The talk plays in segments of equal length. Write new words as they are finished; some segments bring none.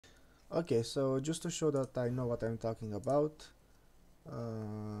Okay, so just to show that I know what I'm talking about,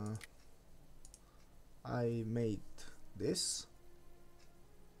 uh, I made this.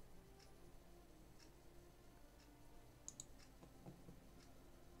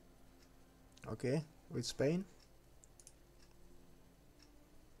 Okay, with Spain.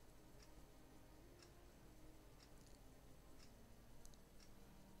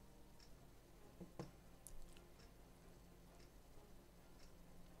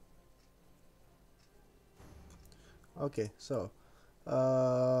 Okay, so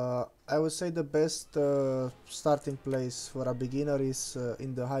I would say the best starting place for a beginner is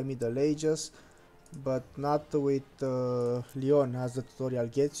in the High Middle Ages, but not with Leon as the tutorial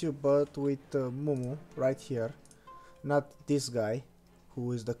gets you, but with Mumu right here. Not this guy,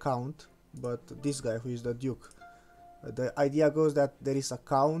 who is the Count, but this guy who is the Duke. The idea goes that there is a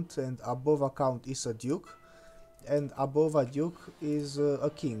Count, and above a Count is a Duke, and above a Duke is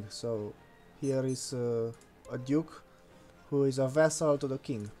a King. So here is a Duke who is a vassal to the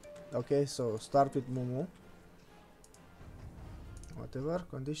king. Okay, so start with Mumu. Whatever,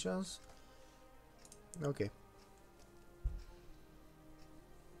 conditions. Okay.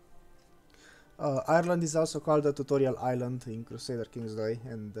 Ireland is also called the tutorial island in Crusader Kings Day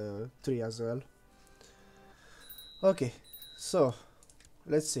and 3 as well. Okay, so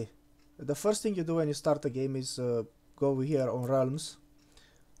let's see. The first thing you do when you start a game is go here on realms.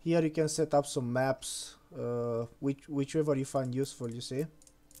 Here you can set up some maps, whichever you find useful, you see.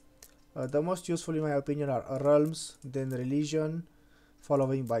 The most useful in my opinion are realms, then religion,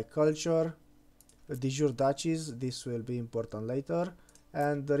 following by culture, de jure duchies, this will be important later,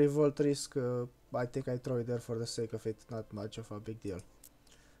 and the revolt risk, I think I throw it there for the sake of it, not much of a big deal.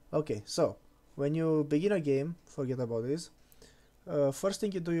 Okay, so when you begin a game, forget about this. First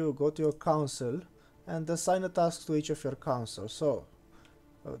thing you do, you go to your council and assign a task to each of your council. So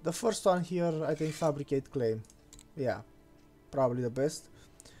the first one here, I think fabricate claim. Yeah, probably the best.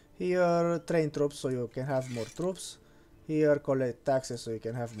 Here train troops so you can have more troops. Here collect taxes so you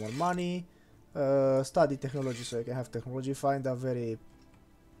can have more money. Study technology so you can have technology. Find a very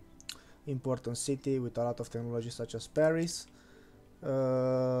important city with a lot of technology such as Paris.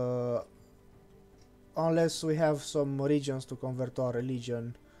 Unless we have some regions to convert to our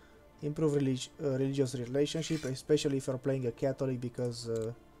religion, improve religious relationship, especially if you're playing a Catholic, because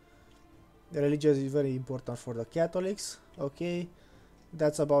the religion is very important for the Catholics. Okay,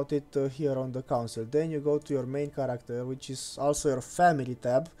 that's about it here on the council. Then you go to your main character, which is also your family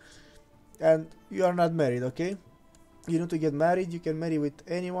tab, and you are not married. Okay, you need to get married. You can marry with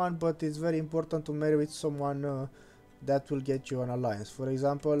anyone, but it's very important to marry with someone that will get you an alliance. For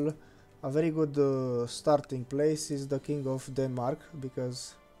example, a very good starting place is the King of Denmark,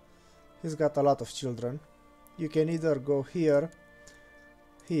 because he's got a lot of children. You can either go here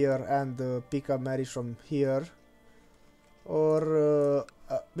and pick a marriage from here, or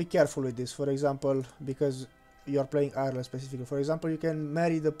be careful with this. For example, because you are playing Ireland specifically, for example, you can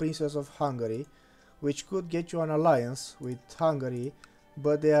marry the Princess of Hungary, which could get you an alliance with Hungary,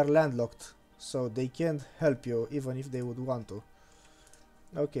 but they are landlocked, so they can't help you even if they would want to.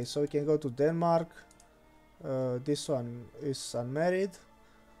 Okay, so we can go to Denmark. This one is unmarried,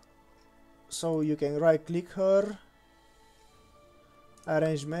 so you can right click her,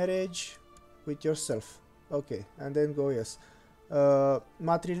 arrange marriage with yourself. Okay, and then go yes.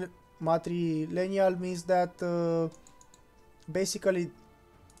 Matrilineal means that basically,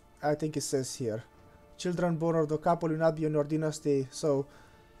 I think it says here, children born of the couple will not be in your dynasty. So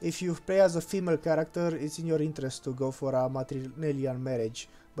if you play as a female character, it's in your interest to go for a matrilineal marriage.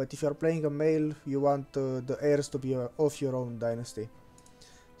 But if you're playing a male, you want the heirs to be of your own dynasty.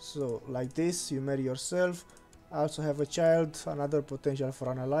 So like this, you marry yourself, also have a child, another potential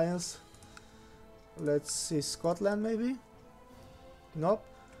for an alliance. Let's see, Scotland maybe? Nope.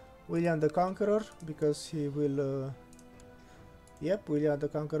 William the Conqueror, because he will... yep, William the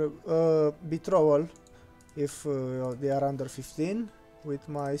Conqueror. Betrothal, if they are under 15, with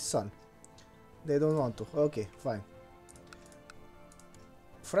my son. They don't want to. Okay, fine.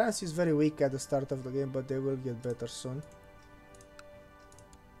 France is very weak at the start of the game, but they will get better soon.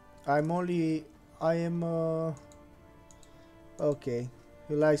 I am... okay,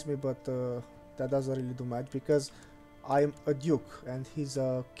 he likes me, but that doesn't really do much, because I'm a duke and he's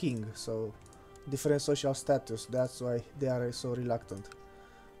a king, so different social status, that's why they are so reluctant.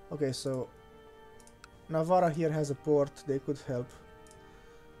 Okay, so Navarra here has a port, they could help.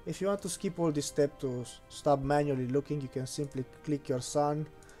 If you want to skip all this step to stop manually looking, you can simply click your son,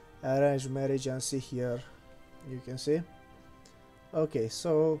 arrange marriage, and see here, you can see. Okay,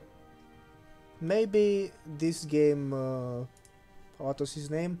 so maybe this game, what was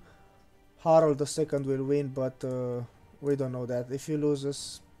his name? Harold II will win, but we don't know that. If he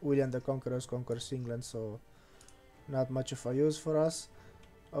loses, William the Conqueror conquers England, so not much of a use for us.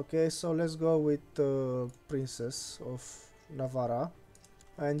 Okay, so let's go with Princess of Navarra.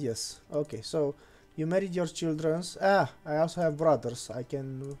 And yes, okay, so you married your children's. I also have brothers. I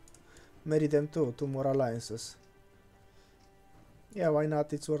can marry them too, 2 more alliances. Yeah, why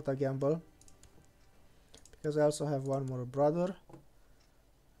not? It's worth a gamble. Because I also have 1 more brother.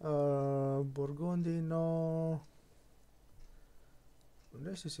 Burgundy, no.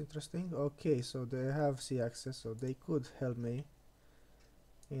 This is interesting. Okay, so they have sea access, so they could help me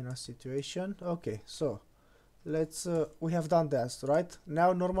in a situation. Okay, so let's we have done that, right?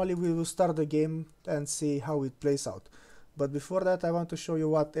 Now normally we will start the game and see how it plays out, but before that I want to show you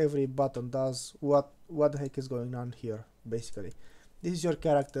what every button does, what the heck is going on here. Basically, this is your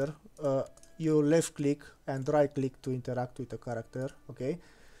character. You left click and right click to interact with the character. Okay,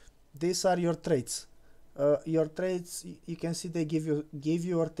 these are your traits. Your traits, you can see they give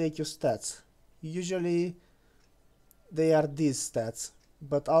you or take your stats. Usually they are these stats,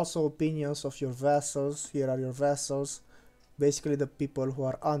 but also opinions of your vassals. Here are your vassals, basically the people who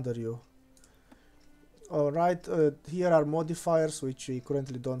are under you. Alright, here are modifiers, which we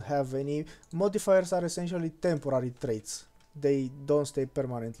currently don't have any. Modifiers are essentially temporary traits. They don't stay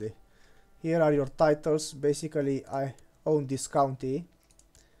permanently. Here are your titles. Basically, I own this county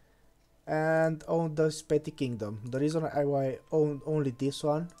and own this petty kingdom. The reason why I own only this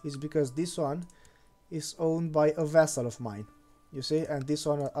one is because this one is owned by a vassal of mine. You see, and this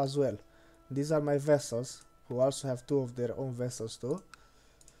one as well. These are my vassals, who also have 2 of their own vassals too.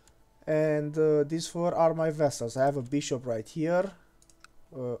 And these 4 are my vassals. I have a bishop right here,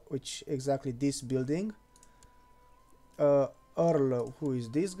 which exactly this building. Earl, who is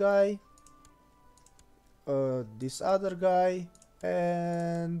this guy. This other guy.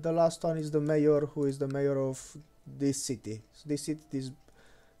 And the last one is the mayor, who is the mayor of this city. So this city is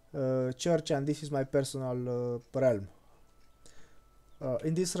church, and this is my personal realm.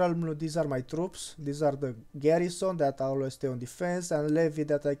 In this realm, these are my troops. These are the garrison that I always stay on defense, and levy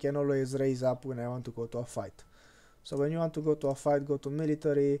that I can always raise up when I want to go to a fight. So when you want to go to a fight, go to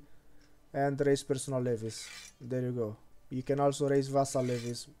military and raise personal levies. There you go. You can also raise vassal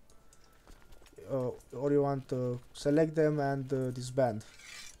levies, or you want to select them and disband,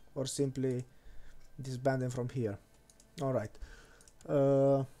 or simply disband them from here. Alright.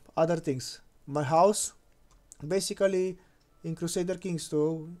 Other things. My house, basically, in Crusader Kings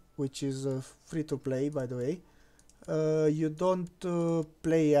 2, which is free to play, by the way, you don't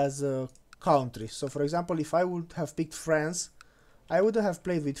play as a country. So for example, if I would have picked France, I wouldn't have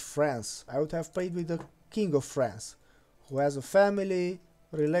played with France. I would have played with the King of France, who has a family,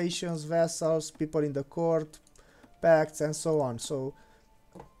 relations, vassals, people in the court, pacts, and so on. So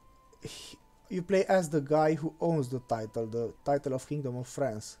you play as the guy who owns the title of Kingdom of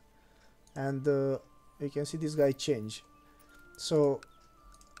France. And you can see this guy change. So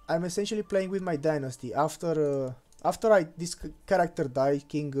I'm essentially playing with my dynasty. After this character dies,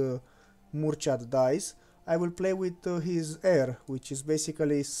 King Murchad dies, I will play with his heir, which is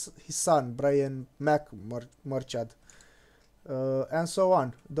basically his son, Brian Mac Murchad, and so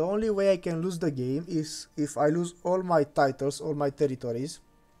on. The only way I can lose the game is if I lose all my titles, all my territories,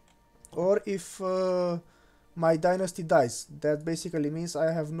 or if my dynasty dies. That basically means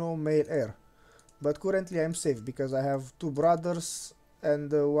I have no male heir. But currently I'm safe because I have 2 brothers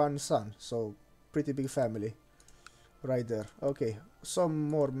and 1 son, so pretty big family right there. Okay, some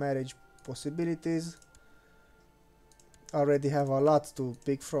more marriage possibilities. Already have a lot to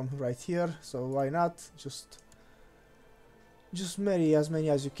pick from right here, so why not just marry as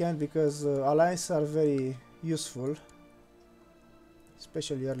many as you can, because alliances are very useful,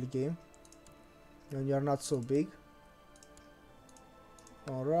 especially early game when you are not so big.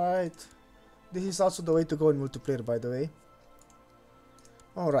 Alright. This is also the way to go in multiplayer, by the way.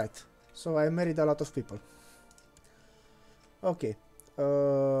 Alright, so I married a lot of people. Okay,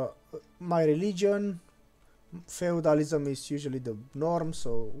 my religion, feudalism is usually the norm,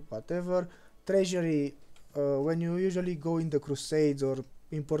 so whatever. Treasury, when you usually go in the crusades or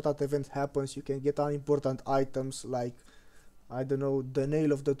important event happens, you can get unimportant items like, I don't know, the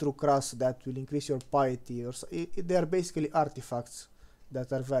nail of the true cross that will increase your piety, or so. They are basically artifacts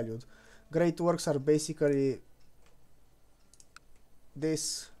that are valued. Great works are basically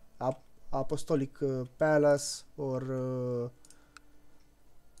this apostolic palace, or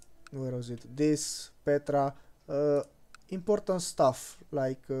where was it? This Petra. Important stuff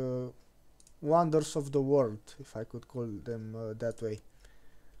like wonders of the world, if I could call them that way.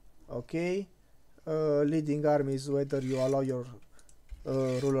 Okay, leading armies, whether you allow your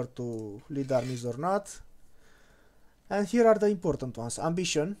ruler to lead armies or not. And here are the important ones.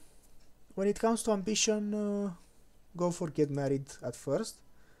 Ambition. When it comes to ambition, go for get married at first,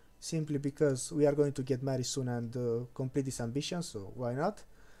 simply because we are going to get married soon and complete this ambition, so why not?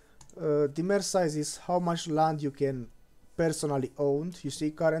 The mere size is how much land you can personally own. You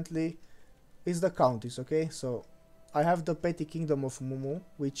see, currently is the counties, okay? So I have the petty kingdom of Mumu,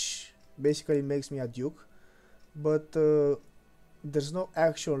 which basically makes me a duke, but there's no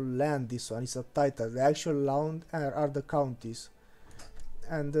actual land. This one is a title. The actual land are the counties,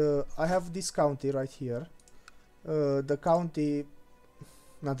 and I have this county right here. The county,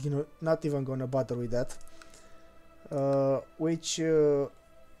 not even gonna bother with that.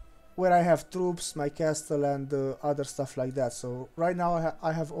 Where I have troops, my castle, and other stuff like that. So right now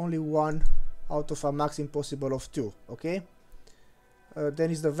I have only one out of a maximum possible of 2. Okay.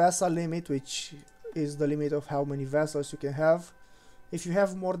 Then is the vassal limit, which is the limit of how many vassals you can have. If you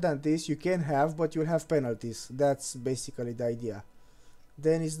have more than this, you can have, but you'll have penalties. That's basically the idea.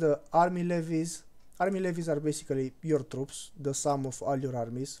 Then is the army levies. Army levies are basically your troops, the sum of all your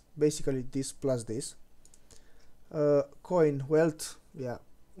armies. Basically this plus this. Coin, wealth, yeah,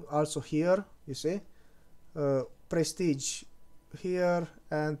 also here, you see. Prestige here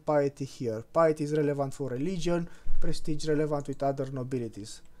and piety here. Piety is relevant for religion, prestige relevant with other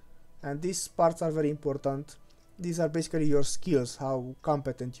nobilities. And these parts are very important. These are basically your skills, how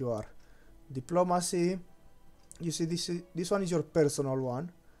competent you are. Diplomacy, you see this one is your personal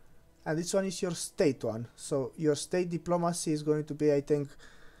one, and this one is your state one. So your state diplomacy is going to be, I think,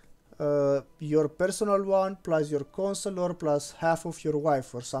 your personal one plus your consular plus half of your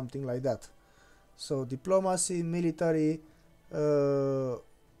wife or something like that. So diplomacy, military,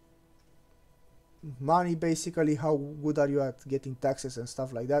 money, basically how good are you at getting taxes and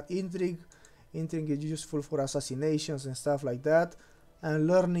stuff like that. Intrigue is useful for assassinations and stuff like that, and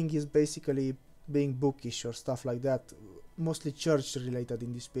learning is basically being bookish or stuff like that, mostly church related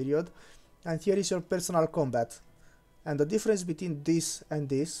in this period. And here is your personal combat, and the difference between this and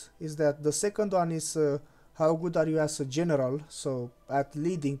this is that the second one is how good are you as a general, so at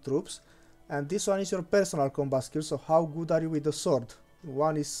leading troops, and this one is your personal combat skills, so how good are you with the sword.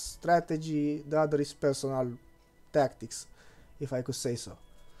 One is strategy, the other is personal tactics, if I could say so.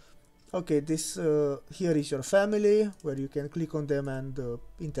 Okay, this here is your family, where you can click on them and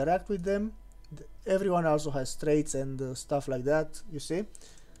interact with them. Everyone also has traits and stuff like that, you see.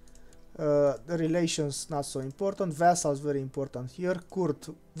 The relations not so important. Vassals very important here. Court,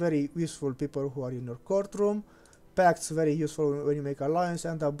 very useful people who are in your courtroom. Pacts, very useful when you make alliance,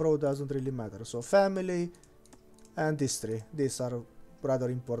 and abroad doesn't really matter. So family and these three, these are rather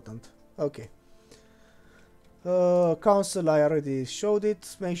important. Okay. Council, I already showed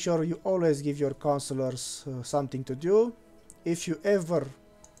it. Make sure you always give your councillors something to do. If you ever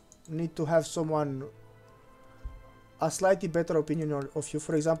need to have someone a slightly better opinion of you,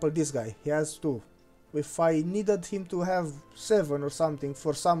 for example this guy, he has 2. If I needed him to have 7 or something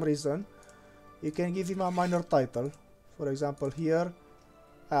for some reason, you can give him a minor title. For example here,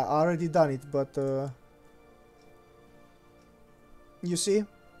 I already done it, but you see,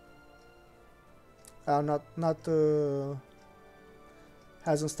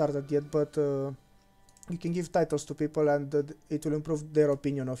 hasn't started yet, but you can give titles to people and it will improve their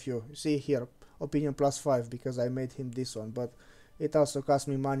opinion of you. See here, opinion +5 because I made him this one, but it also cost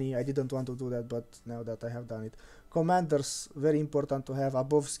me money. I didn't want to do that, but now that I have done it. Commanders, very important to have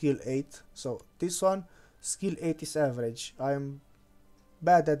above skill 8. So this one, skill 8 is average. I'm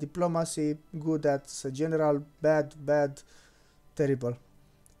bad at diplomacy, good at general, bad, terrible.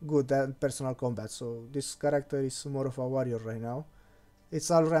 Good at personal combat, so this character is more of a warrior right now.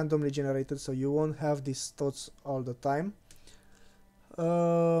 It's all randomly generated, so you won't have these thoughts all the time.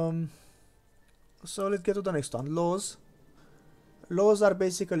 So let's get to the next one. Laws. Laws are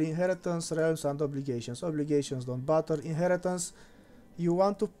basically inheritance, realms, and obligations. Obligations don't bother. Inheritance, you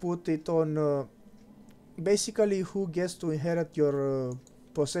want to put it on basically who gets to inherit your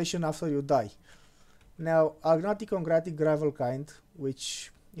possession after you die. Now, agnatic, congratic, gravel kind,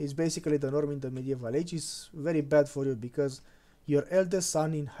 which is basically the norm in the medieval age, is very bad for you because your eldest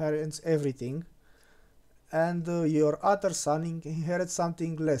son inherits everything and your other son inherits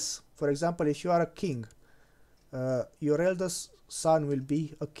something less. For example, if you are a king, your eldest son will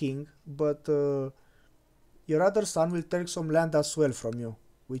be a king, but your other son will take some land as well from you,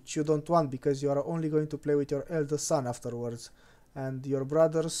 which you don't want because you are only going to play with your eldest son afterwards, and your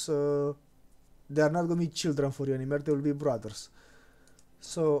brothers, they are not going to be children for you anymore, they will be brothers.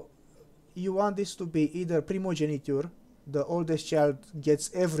 So you want this to be either primogeniture, the oldest child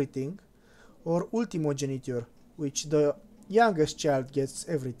gets everything, or ultimogeniture, which the youngest child gets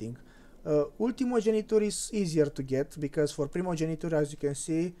everything. Ultimogeniture is easier to get because for primogeniture, as you can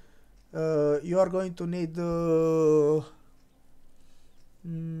see, you are going to need no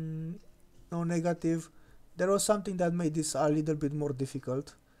negative. There was something that made this a little bit more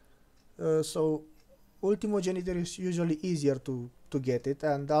difficult. So ultimogeniture is usually easier to get it,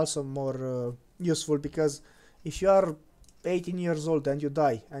 and also more useful, because if you are 18 years old and you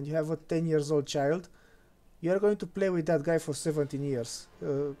die and you have a 10 years old child, you are going to play with that guy for 17 years,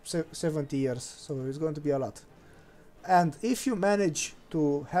 70 years, so it's going to be a lot. And if you manage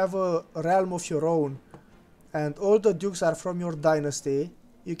to have a realm of your own and all the dukes are from your dynasty,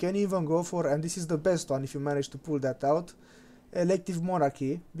 you can even go for, and this is the best one if you manage to pull that out, elective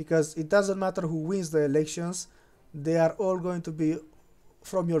monarchy, because it doesn't matter who wins the elections, they are all going to be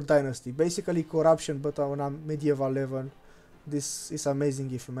from your dynasty. Basically corruption, but on a medieval level. This is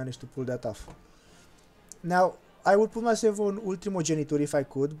amazing if you manage to pull that off. Now, I would put myself on ultimogeniture if I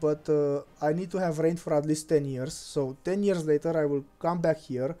could, but I need to have reigned for at least 10 years. So 10 years later I will come back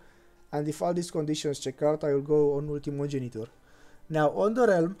here, and if all these conditions check out, I will go on ultimogeniture. Now on the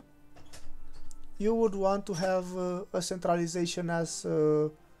realm, you would want to have a centralization as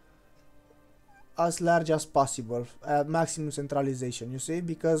large as possible, maximum centralization, you see,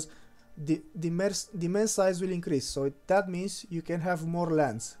 because the main size will increase, so that means you can have more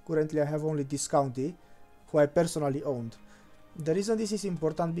lands. Currently I have only this county, who I personally owned. The reason this is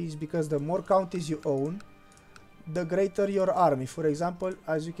important is because the more counties you own, the greater your army. For example,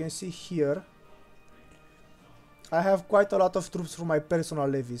 as you can see here, I have quite a lot of troops from my personal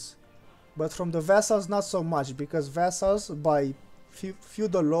levies, but from the vassals not so much, because vassals by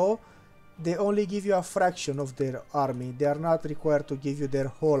feudal law, they only give you a fraction of their army. They are not required to give you their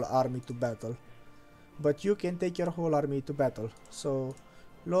whole army to battle, but you can take your whole army to battle. So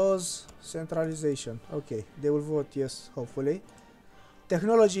laws, centralization, okay, they will vote yes, hopefully.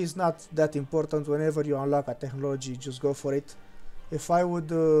 Technology is not that important. Whenever you unlock a technology, just go for it. If I would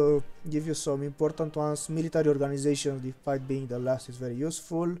give you some important ones, military organization, despite being the last, is very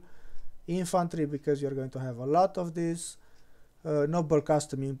useful. Infantry, because you're going to have a lot of this. Noble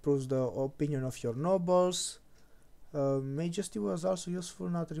custom improves the opinion of your nobles. Majesty was also useful,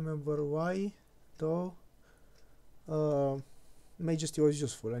 not remember why though. Majesty was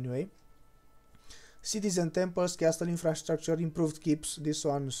useful anyway. Cities and temples, castle infrastructure, improved keeps, this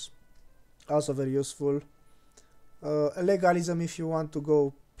one's also very useful. Legalism, if you want to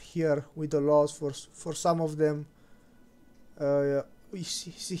go here with the laws for some of them. We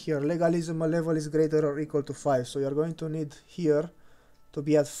see here, legalism, a level is greater or equal to 5, so you're going to need here to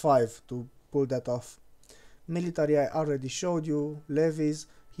be at 5 to pull that off. Military, I already showed you. Levies,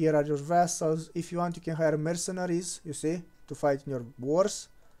 here are your vassals. If you want, you can hire mercenaries, you see, to fight in your wars.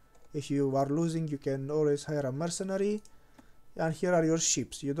 If you are losing, you can always hire a mercenary. And here are your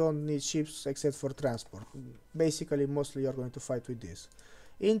ships. You don't need ships except for transport. Basically, mostly you're going to fight with this.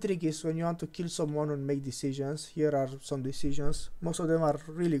 Intrigue is when you want to kill someone and make decisions. Here are some decisions. Most of them are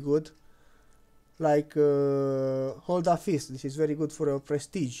really good. Like hold a feast. This is very good for your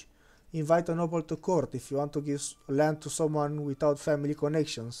prestige. Invite a noble to court if you want to give land to someone without family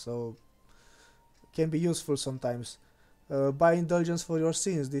connections. So can be useful sometimes. Buy indulgence for your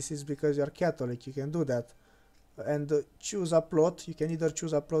sins. This is because you're Catholic. You can do that. And choose a plot. You can either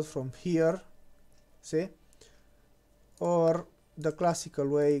choose a plot from here, see, or the classical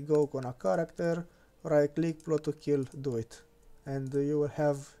way, go on a character, right click, plot to kill, do it, and you will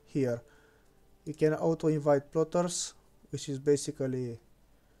have here. You can auto invite plotters, which is basically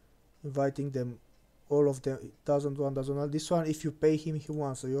inviting them, all of them. Doesn't want this one. If you pay him, he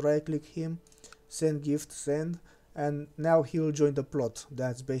wants, so you right click him, send gift, send, and now he will join the plot.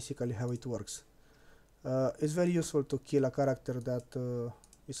 That's basically how it works. It's very useful to kill a character that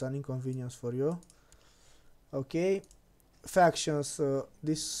is an inconvenience for you. Okay, factions,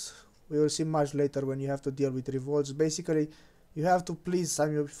 this we will see much later when you have to deal with revolts. Basically, you have to please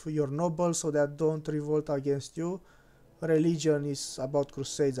some of your nobles so that don't revolt against you. Religion is about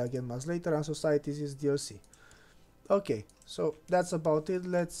crusades, again much later, and societies is DLC. Okay, so that's about it.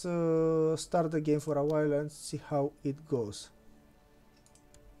 Let's start the game for a while and see how it goes.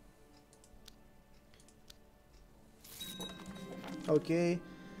 Okay,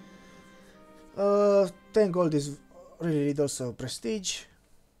 10 gold is really little, so prestige.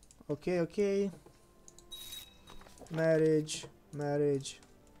 Okay, marriage.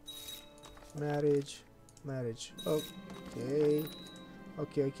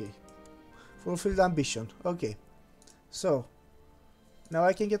 Okay, fulfilled ambition. Okay, so now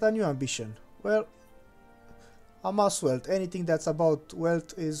I can get a new ambition. Well, amass wealth. Anything that's about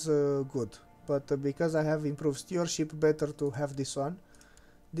wealth is good. but because I have improved stewardship, better to have this one.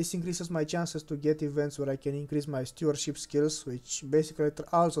 This increases my chances to get events where I can increase my stewardship skills, which basically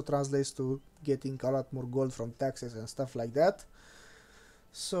also translates to getting a lot more gold from taxes and stuff like that.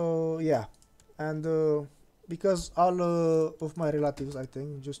 So yeah, and because all of my relatives, I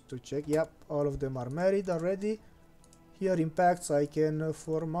think, just to check, yep, all of them are married already. Here in pacts I can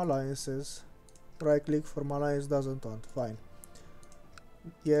form alliances. Right click, form alliance, doesn't want, fine.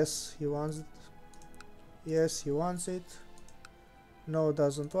 Yes, he wants it. Yes, he wants it. No,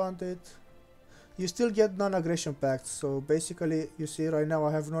 doesn't want it. You still get non-aggression pacts, so basically you see right now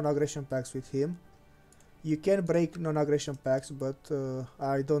I have non-aggression pacts with him. You can break non-aggression pacts, but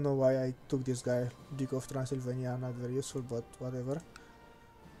I don't know why I took this guy. Duke of Transylvania, not very useful, but whatever.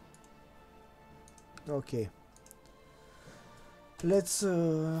 Okay. Let's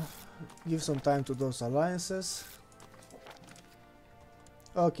give some time to those alliances.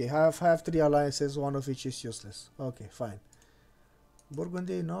 Okay, I have 3 alliances, one of which is useless. Okay, fine.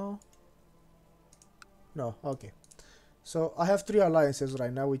 Burgundy, no? No, okay. So I have 3 alliances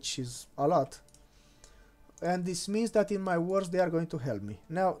right now, which is a lot. And this means that in my wars they are going to help me.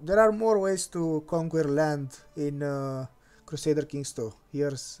 Now, there are more ways to conquer land in Crusader Kings 2.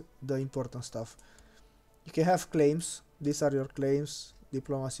 Here's the important stuff. You can have claims. These are your claims,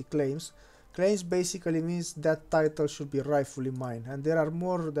 diplomacy claims. Claims basically means that title should be rightfully mine, and there are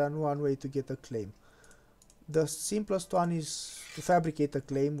more than one way to get a claim. The simplest one is to fabricate a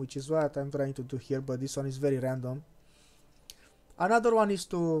claim, which is what I'm trying to do here, but this one is very random. Another one is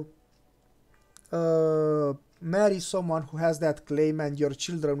to marry someone who has that claim and your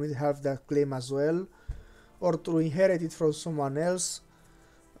children will have that claim as well, or to inherit it from someone else.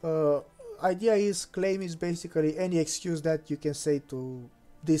 Idea is claim is basically any excuse that you can say to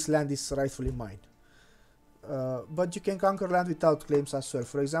this land is rightfully mine. But you can conquer land without claims as well.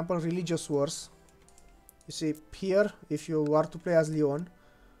 For example, religious wars. You see here, if you are to play as Leon,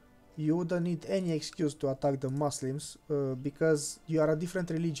 you wouldn't need any excuse to attack the Muslims because you are a different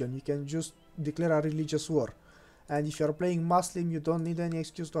religion. You can just declare a religious war. And if you are playing Muslim, you don't need any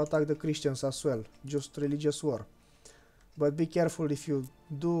excuse to attack the Christians as well. Just religious war. But be careful if you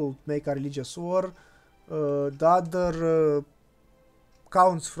do make a religious war. The other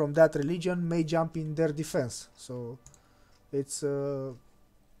counts from that religion may jump in their defense. So it's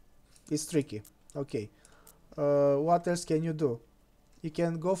tricky. Okay. What else can you do? You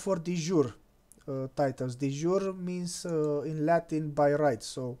can go for de jure titles. De jure means in Latin by right.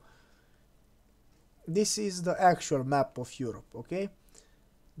 So this is the actual map of Europe, okay?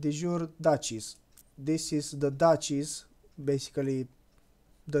 De jure duchies. This is the duchies, basically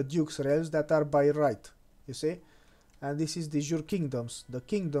the duke's realms that are by right, you see? And this is de jure kingdoms, the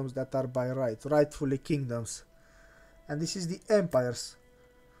kingdoms that are by right, rightfully kingdoms. And this is the empires.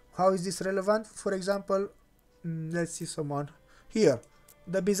 How is this relevant? For example, let's see someone here.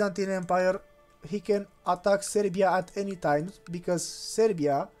 The Byzantine Empire, he can attack Serbia at any time because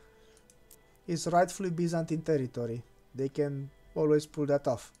Serbia is rightfully Byzantine territory. They can always pull that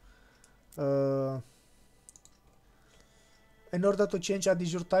off. In order to change a de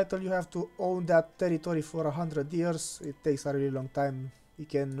jure title, you have to own that territory for 100 years. It takes a really long time. You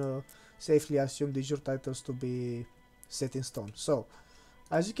can safely assume de jure titles to be set in stone. So,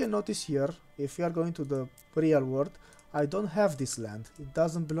 as you can notice here, if you are going to the real world, I don't have this land. It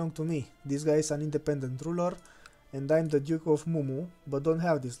doesn't belong to me. This guy is an independent ruler, and I'm the Duke of Mumu, but don't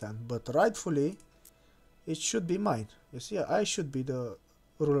have this land. But rightfully, it should be mine. You see, I should be the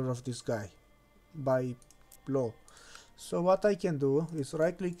ruler of this guy by law. So what I can do is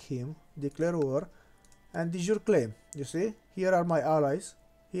right click him, declare war, and de jure claim. You see, here are my allies,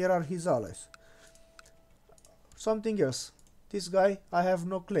 here are his allies. Something else. This guy, I have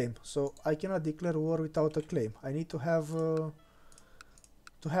no claim, so I cannot declare war without a claim. I need to have a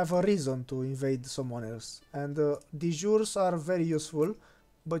reason to invade someone else. And de jures are very useful,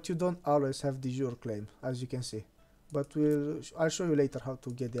 but you don't always have de jure claim, as you can see. But I'll show you later how to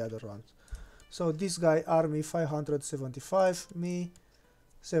get the other ones. So this guy, army 575, me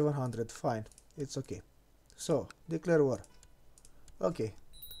 700, fine, it's okay. So, declare war. Okay.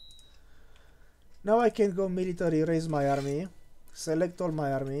 Now I can go military, raise my army, select all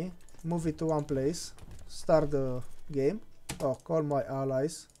my army, move it to one place, start the game. Oh, call my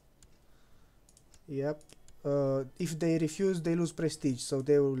allies. Yep. If they refuse, they lose prestige, so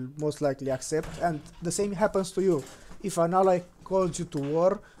they will most likely accept. And the same happens to you. If an ally calls you to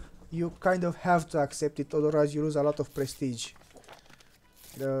war, you kind of have to accept it, otherwise you lose a lot of prestige.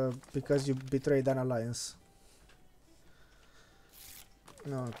 Because you betrayed an alliance.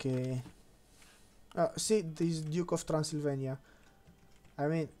 Okay. See, this Duke of Transylvania. I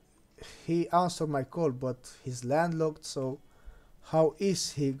mean, he answered my call, but he's landlocked, so how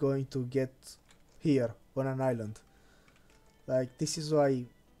is he going to get here on an island? Like, this is why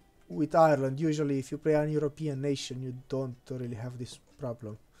with Ireland, usually if you play an European nation, you don't really have this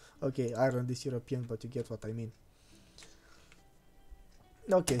problem. Okay, Ireland is European, but you get what I mean.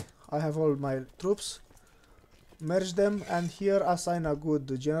 Okay, I have all my troops. Merge them, and here assign a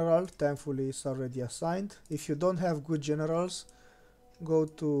good general. Thankfully it's already assigned. If you don't have good generals, go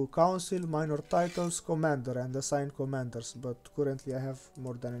to council, minor titles, commander, and assign commanders, but currently I have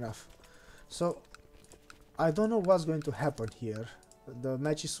more than enough. So I don't know what's going to happen here. The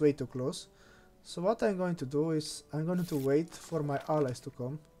match is way too close. So what I'm going to do is I'm going to wait for my allies to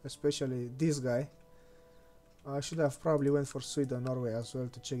come, especially this guy. I should have probably went for Sweden, Norway as well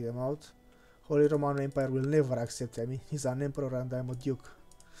to check them out. Holy Roman Empire will never accept me. He's an emperor and I'm a duke.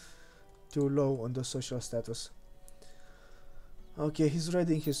 Too low on the social status. Okay, he's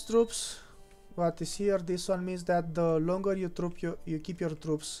raiding his troops. What is here? This one means that the longer you keep your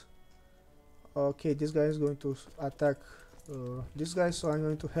troops. Okay, this guy is going to attack this guy, so I'm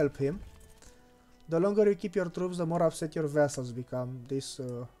going to help him. The longer you keep your troops, the more upset your vassals become. This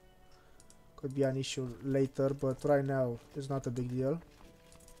could be an issue later, but right now it's not a big deal.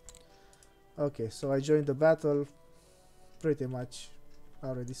 Okay, so I joined the battle. Pretty much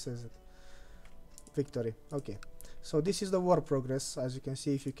already says it. Victory. Okay, so this is the war progress. As you can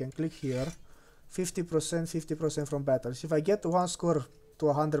see, if you can click here, 50%, 50% from battles. If I get one score to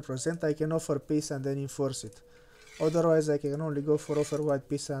 100%, I can offer peace and then enforce it. Otherwise, I can only go for offer white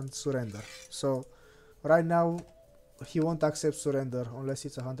peace and surrender. So right now he won't accept surrender unless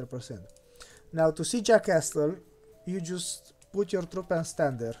it's 100%. Now to siege a castle, you just put your troop and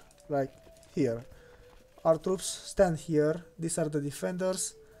stand there, like here. Our troops stand here. These are the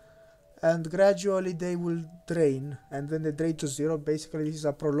defenders, and gradually they will drain, and when they drain to 0, basically this is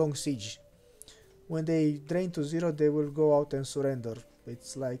a prolonged siege. When they drain to 0, they will go out and surrender.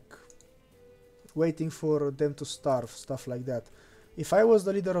 It's like waiting for them to starve, stuff like that. If I was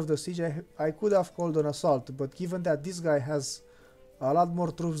the leader of the siege, I could have called an assault, but given that this guy has a lot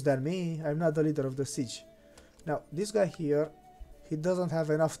more troops than me, I'm not the leader of the siege. Now, this guy here, he doesn't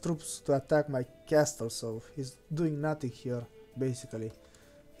have enough troops to attack my castle, so he's doing nothing here, basically.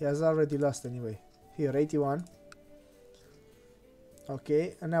 He has already lost anyway. Here, 81.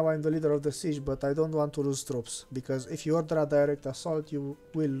 Okay, and now I'm the leader of the siege, but I don't want to lose troops, because if you order a direct assault, you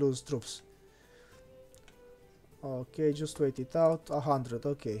will lose troops. Okay, just wait it out. 100,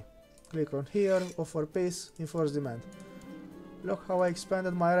 okay. Click on here, offer peace, enforce demand. Look how I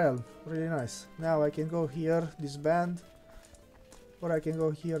expanded my realm. Really nice. Now I can go here, disband. Or I can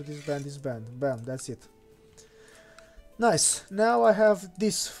go here, disband, disband. Bam, that's it. Nice. Now I have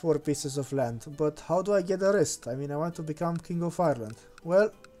these 4 pieces of land. But how do I get the rest? I mean, I want to become King of Ireland.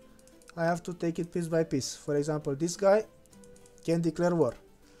 Well, I have to take it piece by piece. For example, this guy can declare war.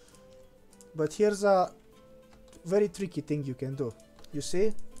 But here's a very tricky thing you can do. You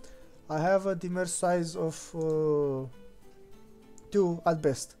see, I have a demurrage size of 2 at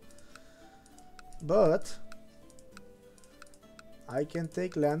best, but I can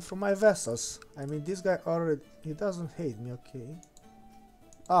take land from my vassals. I mean, this guy already, he doesn't hate me, okay.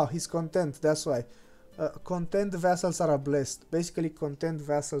 Ah, he's content, that's why. Content vassals are blessed. Basically, content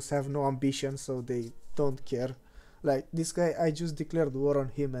vassals have no ambition, so they don't care. Like, this guy, I just declared war on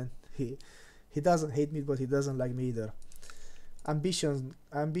him, and he doesn't hate me, but he doesn't like me either.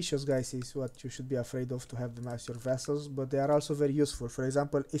 Ambitious guys is what you should be afraid of, to have them as your vassals, but they are also very useful. For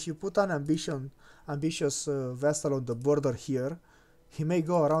example, if you put an ambitious vassal on the border here, he may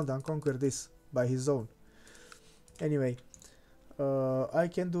go around and conquer this by his own. Anyway, I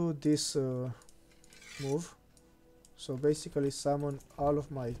can do this move. So basically summon all of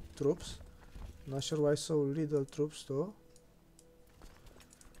my troops. Not sure why so little troops though.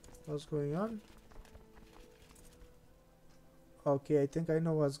 What's going on? Okay, I think I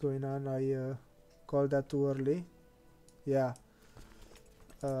know what's going on. I called that too early. Yeah.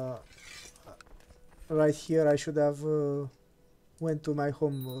 Right here I should have went to my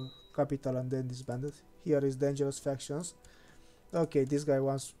home capital and then disbanded. Here is dangerous factions. Okay, this guy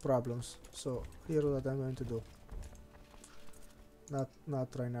wants problems. So here's what I'm going to do. Not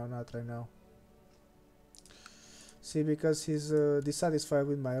right now, not right now. See, because he's dissatisfied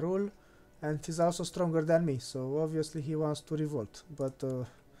with my rule. And he's also stronger than me, so obviously he wants to revolt. But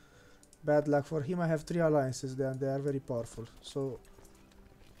bad luck for him, I have 3 alliances there and they are very powerful. So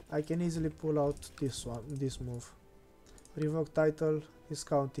I can easily pull out this move. Revoke title, his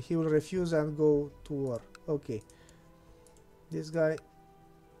county. He will refuse and go to war. Okay. This guy...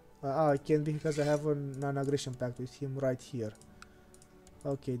 I can, because I have a non-aggression pact with him right here.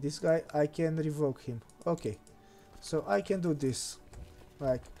 Okay, this guy, I can revoke him. Okay, so I can do this.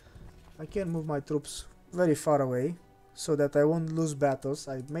 Like, I can move my troops very far away so that I won't lose battles.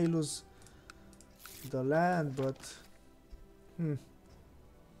 I may lose the land, but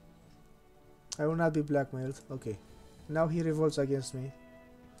I will not be blackmailed. Okay, now he revolts against me.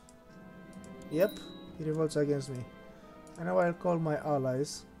 Yep, he revolts against me. And now I'll call my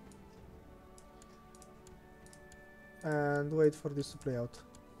allies and wait for this to play out.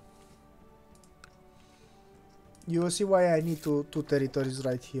 You will see why I need two territories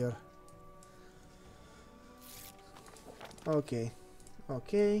right here. Okay,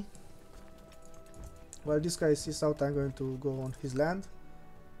 okay. While this guy sees out, I'm going to go on his land.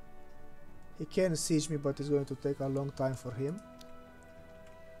 He can siege me, but it's going to take a long time for him.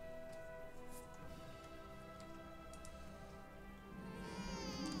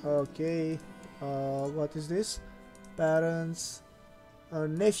 Okay, what is this? Parents,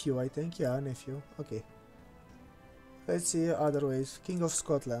 nephew, I think. Yeah, nephew. Okay. Let's see other ways. King of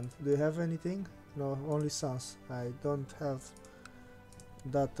Scotland. Do you have anything? No, only sons. I don't have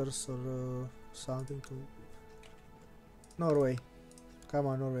daughters or something to... Norway. Come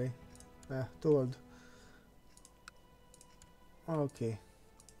on, Norway. Too old. Okay.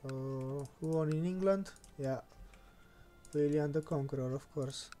 Who won in England? Yeah. William the Conqueror, of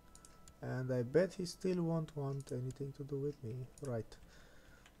course. And I bet he still won't want anything to do with me. Right.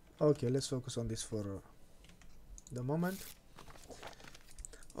 Okay, let's focus on this for the moment.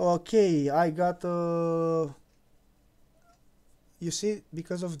 Okay, I got you see,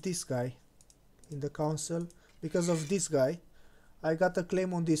 because of this guy in the council, because of this guy, I got a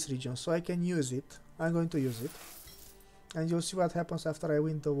claim on this region, so I can use it. I'm going to use it. And you'll see what happens after I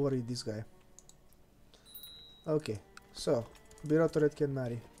win the war with this guy. Okay, so Bureau turret can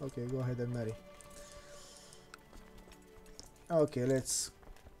marry. Okay, go ahead and marry. Okay, let's...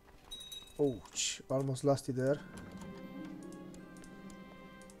 Ouch, almost lost it there.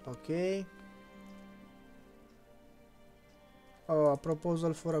 Okay. Oh, a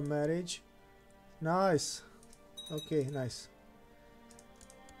proposal for a marriage. Nice. Okay, nice.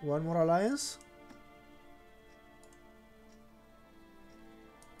 One more alliance.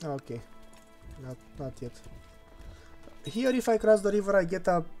 Okay. Not yet. Here, if I cross the river, I get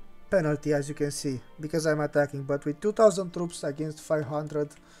a penalty, as you can see, because I'm attacking. But with 2,000 troops against 500,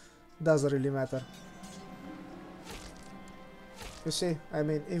 doesn't really matter. You see, I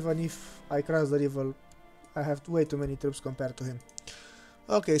mean, even if I cross the river, I have way too many troops compared to him.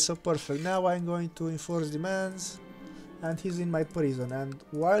 Okay, so perfect. Now I'm going to enforce demands, and he's in my prison. And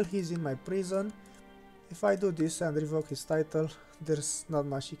while he's in my prison, if I do this and revoke his title, there's not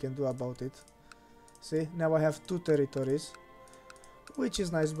much he can do about it. See, now I have 2 territories, which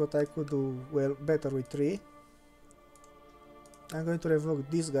is nice, but I could do well better with 3. I'm going to revoke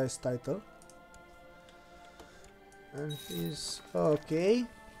this guy's title. And he's okay.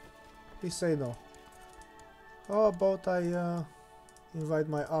 He say no. How about I invite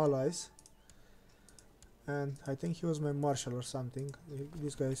my allies? And I think he was my marshal or something.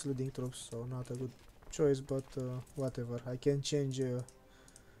 This guy is leading troops, so not a good choice, but whatever. I can change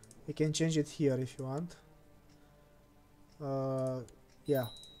it here if you want. Yeah,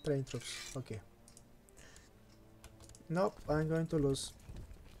 train troops. Okay. Nope, I'm going to lose.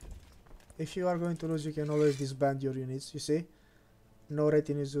 If you are going to lose, you can always disband your units, you see? No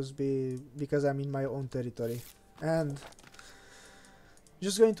retinues will be because I'm in my own territory. And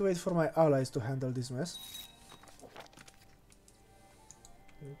just going to wait for my allies to handle this mess.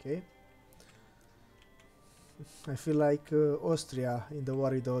 Okay. I feel like Austria in the war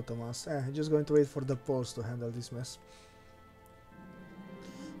with the Ottomans. Just going to wait for the Poles to handle this mess.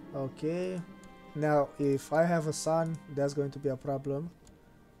 Okay. Now, if I have a son, that's going to be a problem.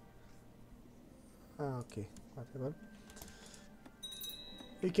 Okay, whatever.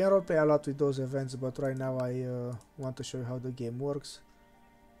 You can roleplay a lot with those events, but right now I want to show you how the game works.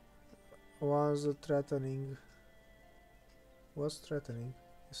 Was threatening... What's threatening?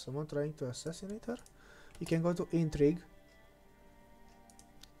 Is someone trying to assassinate her? You can go to intrigue.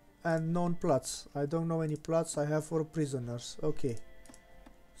 And known plots. I don't know any plots, I have 4 prisoners. Okay.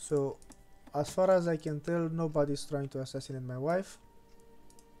 So, as far as I can tell, nobody's trying to assassinate my wife.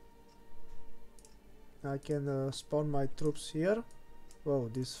 I can spawn my troops here. Whoa,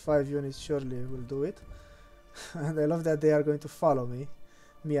 these 5 units surely will do it. And I love that they are going to follow me.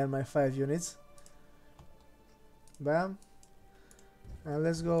 Me and my 5 units. Bam. And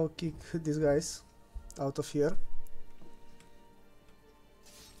let's go kick these guys out of here.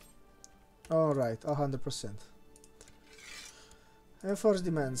 Alright, 100%. Enforce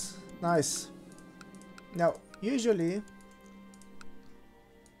demands. Nice. Now, usually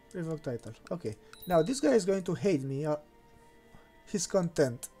Revoke title. Okay. Now this guy is going to hate me. His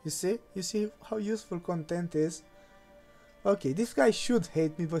content. You see? You see how useful content is? Okay, this guy should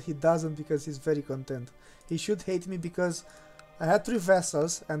hate me, but he doesn't because he's very content. He should hate me because I had 3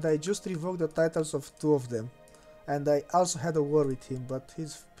 vassals and I just revoked the titles of 2 of them. And I also had a war with him, but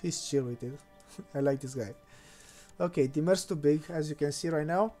he's chill with it. I like this guy. Okay, Dimer's too big, as you can see right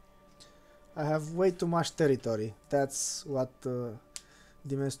now. I have way too much territory. That's what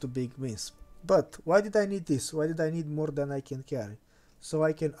Dimer's too big means. But why did I need this? Why did I need more than I can carry? So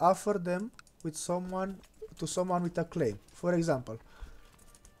I can offer them with someone to someone with a claim. For example,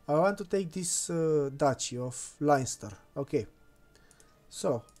 I want to take this Duchy of Leinster. Okay,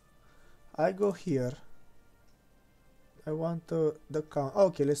 so I go here. I want the count.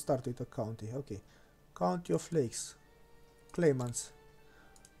 Okay, let's start with the county. Okay, county of lakes, claimants.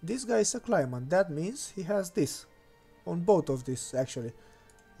 This guy is a claimant. That means he has this on both of these. Actually,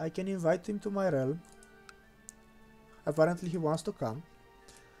 I can invite him to my realm. Apparently, he wants to come.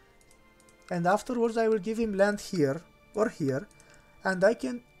 And afterwards I will give him land here or here, and I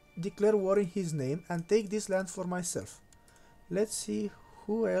can declare war in his name and take this land for myself. Let's see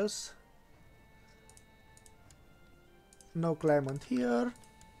who else. No claimant here.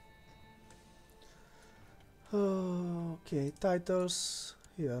 Okay, titles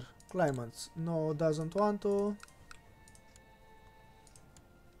here. Claimants. No, doesn't want to.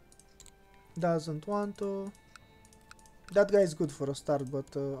 Doesn't want to. That guy is good for a start,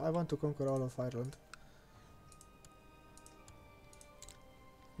 but I want to conquer all of Ireland.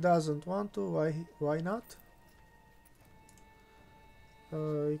 Doesn't want to. Why not?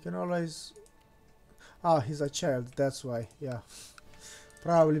 You can always... Ah, he's a child, that's why, yeah.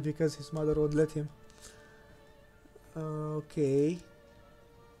 Probably because his mother won't let him. Okay.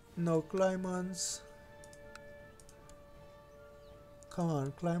 No claimants. Come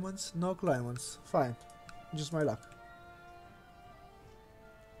on, claimants? No claimants. Fine. Just my luck.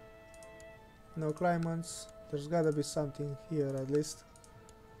 No claimants. There's gotta be something here at least.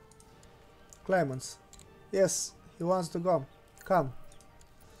 Claimants. Yes, he wants to go. Come.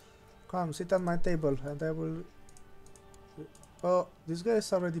 Come, sit at my table and I will... Oh, this guy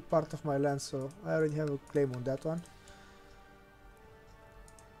is already part of my land, so I already have a claim on that one.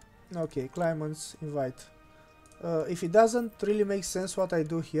 Okay, claimants, invite. If it doesn't really make sense what I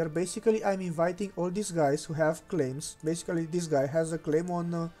do here, basically I'm inviting all these guys who have claims. Basically this guy has a claim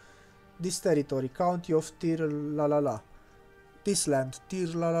on this territory, county of Tir la la la. This land, Tir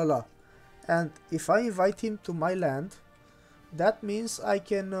la la la. And if I invite him to my land, that means I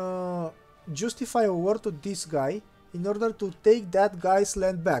can justify a war to this guy in order to take that guy's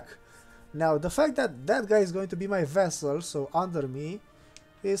land back. Now the fact that that guy is going to be my vassal, so under me,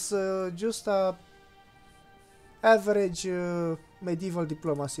 is just a average medieval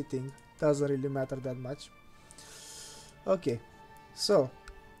diplomacy thing. Doesn't really matter that much. Okay, so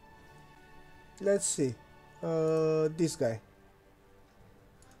let's see. This guy.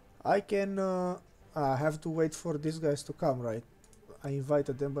 I can... I have to wait for these guys to come, right? I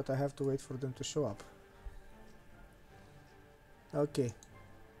invited them, but I have to wait for them to show up. Okay.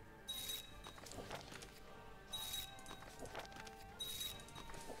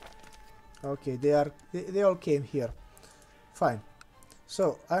 Okay, they all came here. Fine.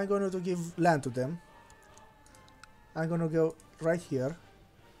 So I'm going to give land to them. I'm gonna go right here.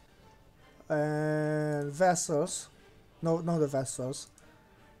 And vassals. No, not the vassals.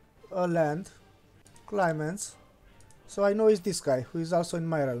 A land. Claimants. So I know it's this guy who is also in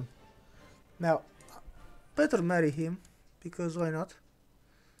my realm. Now, better marry him, because why not?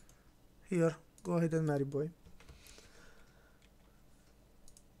 Here, go ahead and marry, boy.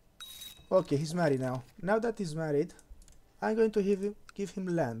 Okay, he's married now. Now that he's married, I'm going to give him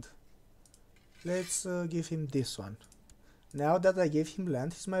land. Let's give him this one. Now that I gave him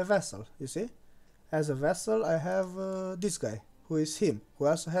land, he's my vassal, you see? As a vassal, I have this guy, who is him, who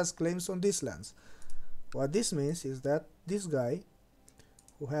also has claims on these lands. What this means is that this guy,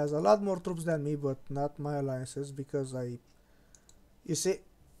 who has a lot more troops than me, but not my alliances, because you see,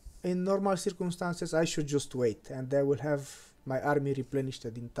 in normal circumstances I should just wait and I will have my army replenished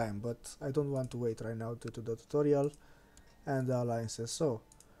in time, but I don't want to wait right now due to the tutorial and the alliances. So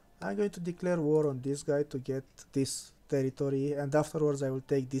I'm going to declare war on this guy to get this territory, and afterwards I will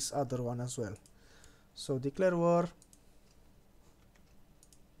take this other one as well. So declare war.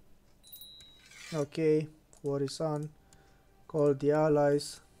 Okay, war is on. Call the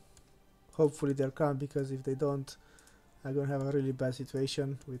allies. Hopefully they'll come, because if they don't, I'm gonna have a really bad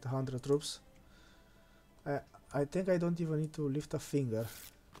situation with 100 troops. I think I don't even need to lift a finger.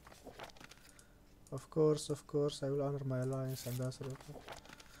 Of course, I will honor my alliance and that's it.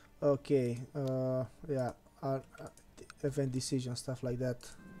 Okay, yeah, event decision, stuff like that.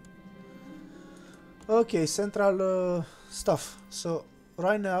 Okay, central stuff. So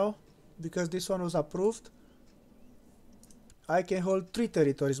right now, because this one was approved, I can hold 3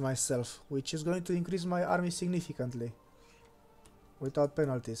 territories myself, which is going to increase my army significantly without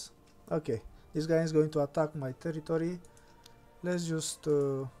penalties. Okay, this guy is going to attack my territory. Let's just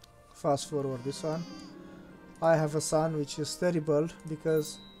fast forward this one. I have a son, which is terrible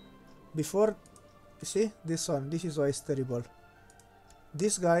because before, you see, this one, this is why it's terrible.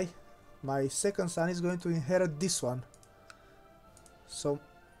 This guy, my second son, is going to inherit this one. So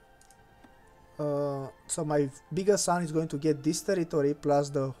my bigger son is going to get this territory plus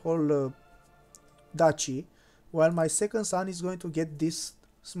the whole duchy, while my second son is going to get this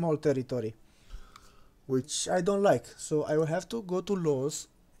small territory, which I don't like. So I will have to go to laws,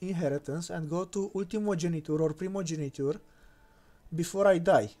 inheritance, and go to ultimogeniture or primogeniture before I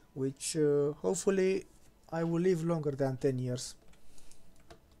die, which hopefully I will live longer than 10 years.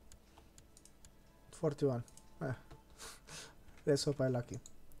 41. Let's hope I'm lucky.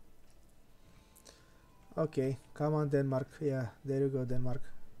 Okay, come on Denmark. Yeah, there you go, Denmark.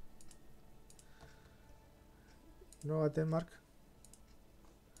 You know what, Denmark?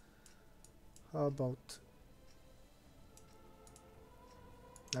 How about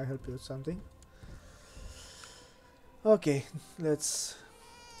I help you with something? Okay, let's...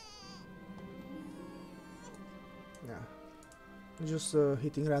 Yeah. Just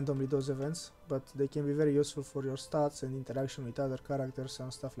hitting randomly those events, but they can be very useful for your stats and interaction with other characters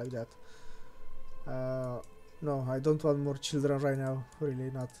and stuff like that. No, I don't want more children right now,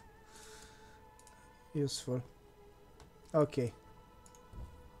 really not useful. Okay,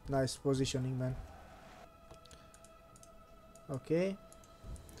 nice positioning, man. Okay,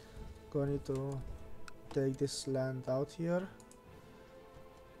 going to take this land out here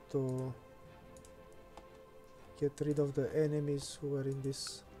to get rid of the enemies who are in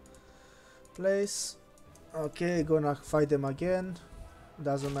this place. Okay, gonna fight them again.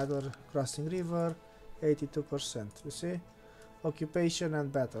 Doesn't matter, crossing river, 82%, you see? Occupation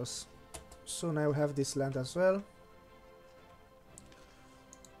and battles. Soon I will have this land as well.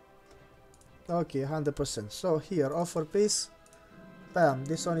 Okay, 100%. So here, offer peace. Bam,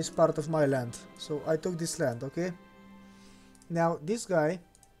 this one is part of my land. So I took this land, okay? Now this guy,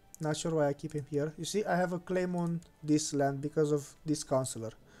 not sure why I keep him here. You see, I have a claim on this land because of this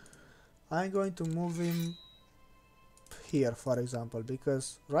counselor. I'm going to move him here, for example,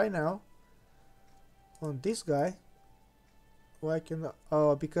 because right now on this guy, why can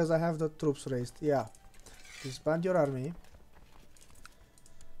because I have the troops raised. Yeah, disband your army,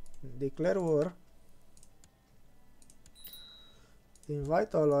 declare war,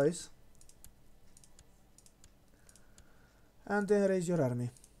 invite allies, and then raise your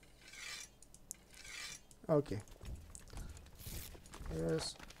army. Okay,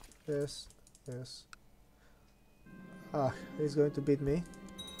 yes, yes, yes. Ah, he's going to beat me.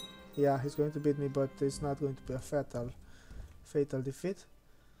 Yeah, he's going to beat me, but it's not going to be a fatal defeat.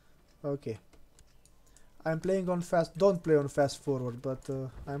 Okay. I'm playing on fast, don't play on fast forward, but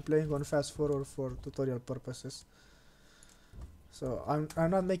I'm playing on fast forward for tutorial purposes. So I'm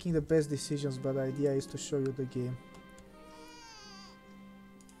not making the best decisions, but the idea is to show you the game.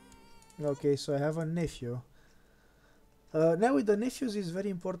 Okay, so I have a nephew. Now with the nephews is very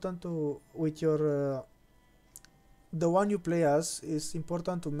important to, with your the one you play as, is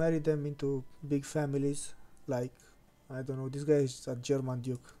important to marry them into big families, like, I don't know, this guy is a German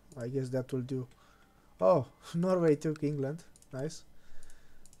duke, I guess that will do. Oh, Norway took England, nice.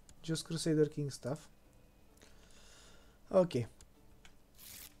 Just Crusader King stuff. Okay.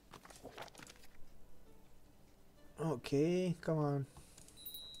 Okay, come on.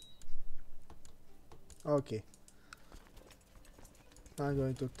 Okay. I'm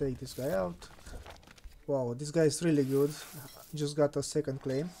going to take this guy out. Wow, this guy is really good. Just got a second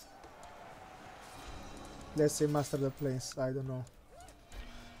claim. Let's say master the plains, I don't know.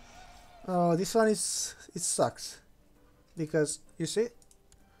 Oh, this one is... it sucks. Because, you see?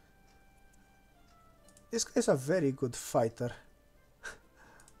 This guy is a very good fighter.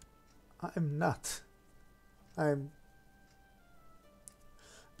 I'm not.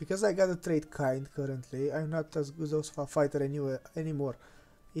 Because I got a trait kind currently, I'm not as good as a fighter anymore.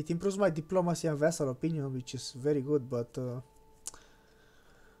 It improves my diplomacy and vassal opinion, which is very good, but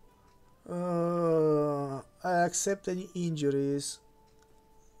I accept any injuries.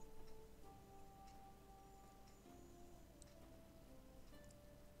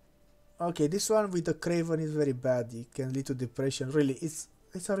 Okay, this one with the Craven is very bad. It can lead to depression. Really, it's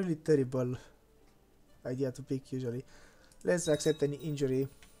a really terrible idea to pick usually. Let's accept any injury.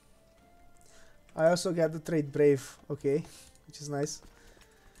 I also got the trait Brave, okay, which is nice.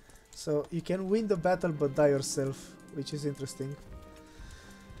 So you can win the battle but die yourself, which is interesting.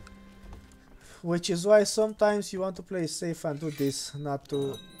 Which is why sometimes you want to play safe and do this, not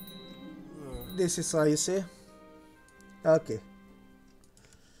to... This is how you see. Okay.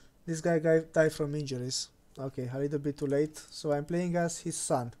 This guy died from injuries. Okay, a little bit too late. So I'm playing as his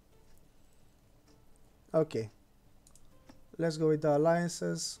son. Okay. Let's go with the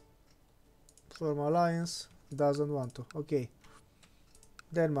alliances. Form alliance. Doesn't want to. Okay.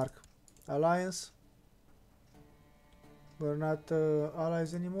 Denmark. Alliance. We're not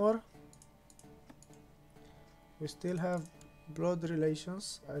allies anymore. We still have blood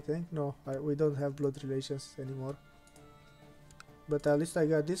relations, I think. No, we don't have blood relations anymore. But at least I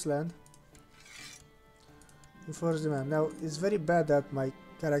got this land. Enforce demand. Now, it's very bad that my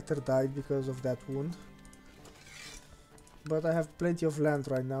character died because of that wound. But I have plenty of land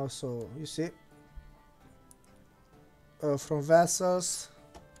right now, so you see. From vassals.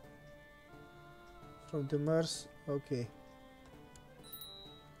 From the Mers. Okay.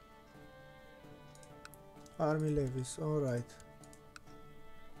 Army levies. Alright.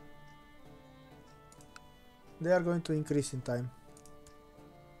 They are going to increase in time.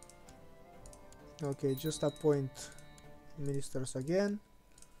 Okay, just appoint ministers again.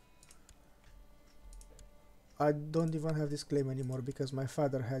 I don't even have this claim anymore because my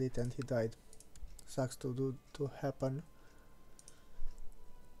father had it and he died. Sucks to happen.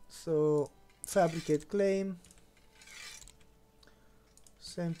 So fabricate claim.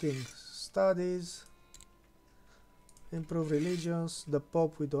 Same thing. Studies. Improve religions. The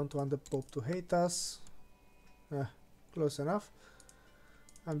Pope, we don't want the Pope to hate us. Close enough.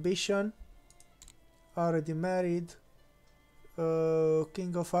 Ambition. Already married.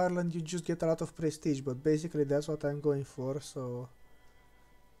 King of Ireland, you just get a lot of prestige, but basically that's what I'm going for. So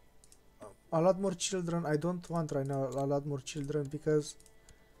a lot more children. I don't want right now a lot more children because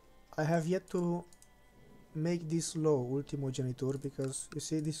I have yet to make this law ultimogeniture, because you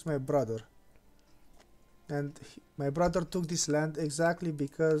see, this is my brother and my brother took this land exactly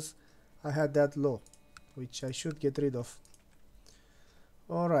because I had that law, which I should get rid of.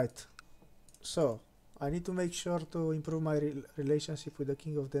 Alright, so I need to make sure to improve my relationship with the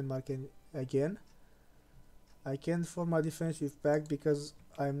King of Denmark again. I can't form a defensive pact because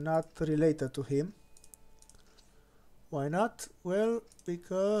I'm not related to him. Why not? Well,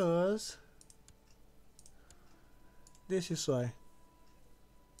 because this is why.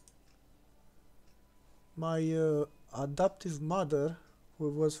 My adoptive mother, who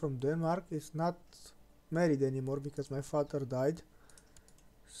was from Denmark, is not married anymore because my father died.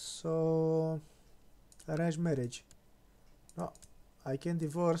 So arranged marriage. No, I can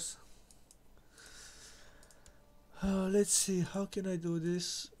divorce. Let's see, how can I do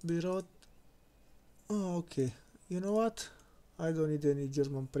this? Betrothed. Oh, okay. You know what? I don't need any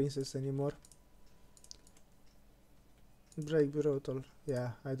German princess anymore. Break betrothal.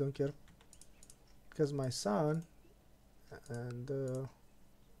 Yeah, I don't care. Because my son and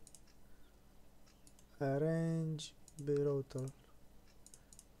arrange betrothal.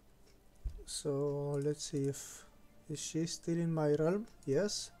 So let's see if is she still in my realm?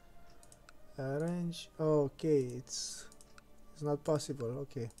 Yes. Arrange. Okay, it's not possible.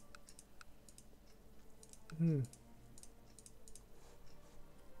 Okay.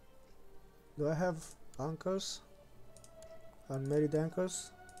 Do I have uncles? Unmarried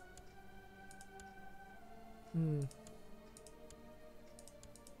uncles?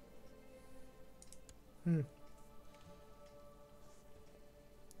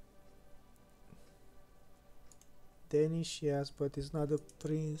 Danish, yes, but it's not a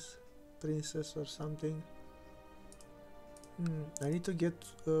princess or something. I need to get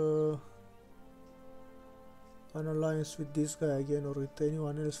an alliance with this guy again, or with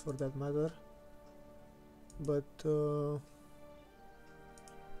anyone else for that matter. But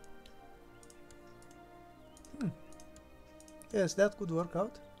yes, that could work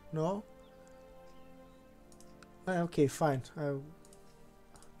out. No? Okay, fine. I'll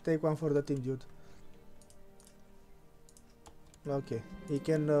take one for the team, dude. Okay, you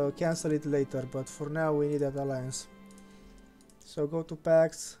can cancel it later, but for now we need that alliance. So go to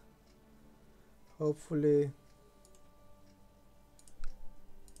packs. Hopefully.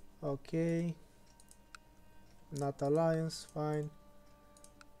 Okay. Not alliance, fine.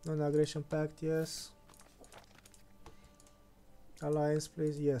 Non-aggression pact, yes. Alliance,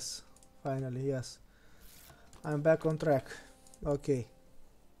 please, yes. Finally, yes. I'm back on track. Okay.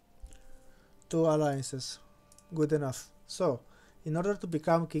 2 alliances. Good enough. So, in order to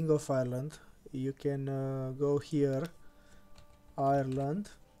become King of Ireland, you can go here, Ireland,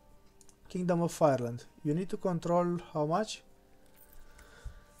 Kingdom of Ireland. You need to control how much?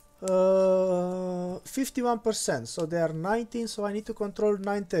 51%, so they are 19, so I need to control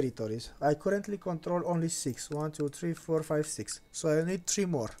 9 territories. I currently control only 6. 1, 2, 3, 4, 5, 6. So I need 3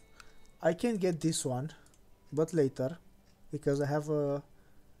 more. I can get this one, but later, because I have a...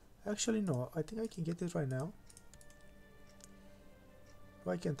 Actually no, I think I can get it right now.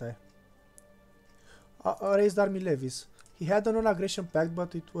 Why can't I? Raised army levies. He had a non-aggression pact,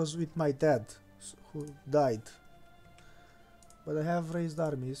 but it was with my dad, who died. But I have raised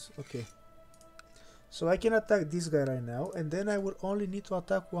armies. Okay. So I can attack this guy right now, and then I will only need to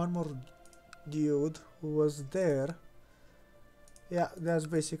attack one more dude who was there. Yeah, that's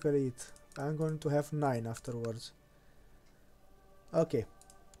basically it. I'm going to have 9 afterwards. Okay.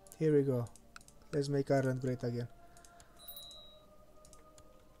 Here we go. Let's make Ireland great again.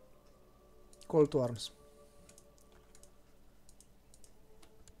 Call to arms.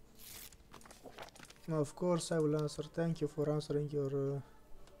 Of course I will answer. Thank you for answering your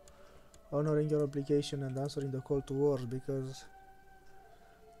honoring your obligation and answering the call to war, because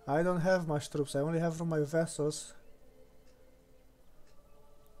I don't have much troops. I only have from my vassals.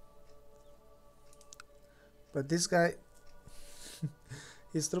 But this guy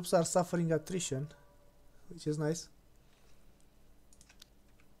his troops are suffering attrition, which is nice.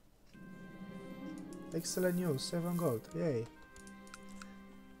 Excellent news, 7 gold, yay.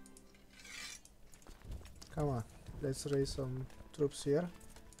 Come on, let's raise some troops here.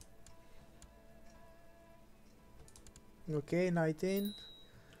 Okay, 19.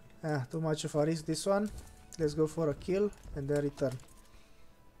 Ah, too much of a risk this one. Let's go for a kill and then return.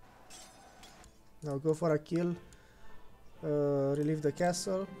 Now go for a kill. Relieve the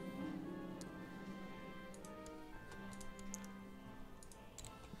castle.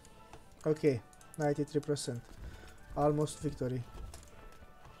 Okay, 93%. Almost victory.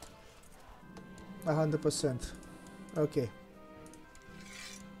 100%. Okay.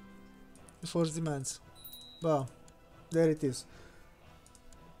 Force demands. Wow. There it is.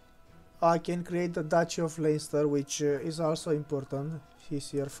 I can create the Duchy of Leinster, which is also important.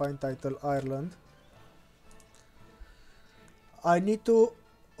 He's here, fine title, Ireland. I need to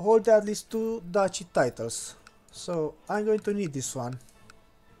hold at least 2 Duchy titles. So I'm going to need this one.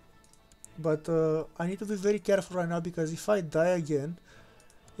 But I need to be very careful right now, because if I die again,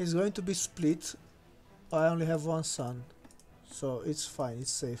 it's going to be split. I only have 1 son. So it's fine,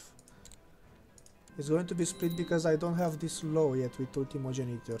 it's safe. It's going to be split because I don't have this law yet with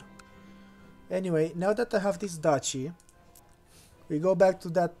ultimogeniture. Anyway, now that I have this duchy, we go back to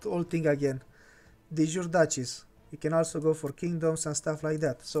that old thing again. De jure duchies. You can also go for kingdoms and stuff like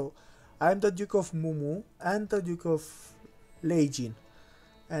that. So, I'm the Duke of Mumu and the Duke of Leigin.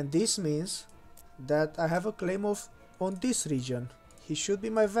 And this means that I have a claim on this region. He should be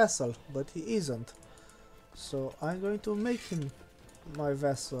my vassal, but he isn't. So, I'm going to make him my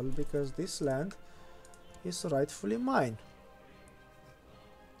vassal, because this land is rightfully mine.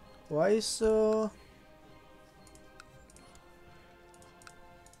 Why is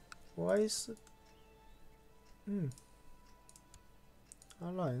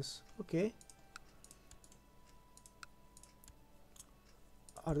alliance? Okay.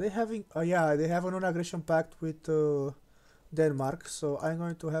 Are they having? Yeah, they have a non-aggression pact with Denmark. So I'm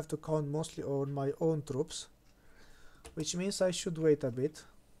going to have to count mostly on my own troops, which means I should wait a bit.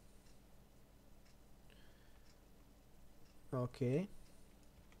 Okay.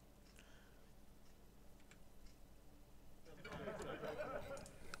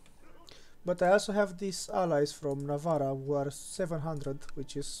 But I also have these allies from Navarra who are 700,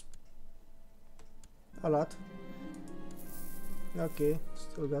 which is a lot. Okay,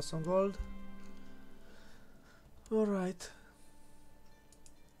 still got some gold. Alright.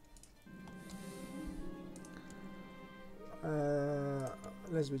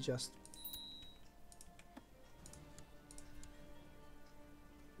 Let's be just.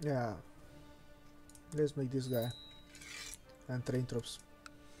 Yeah. Let's make this guy. And train troops.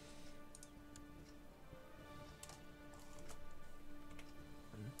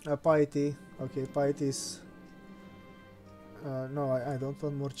 Piety. Okay, piety is... no, I don't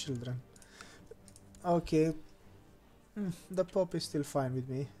want more children. Okay. The Pope is still fine with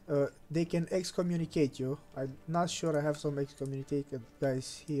me. They can excommunicate you. I'm not sure I have some excommunicated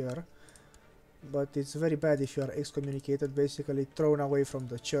guys here. But it's very bad if you are excommunicated, basically thrown away from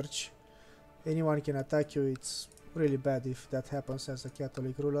the church. Anyone can attack you. It's really bad if that happens as a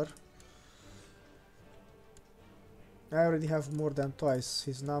Catholic ruler. I already have more than twice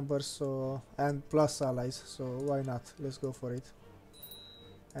his numbers, so, and plus allies, so why not? Let's go for it.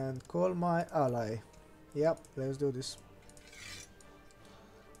 And call my ally. Yep, let's do this.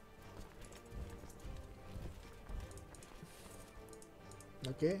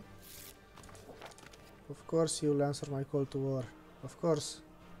 Okay. Of course he will answer my call to war. Of course.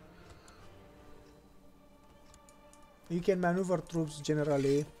 You can maneuver troops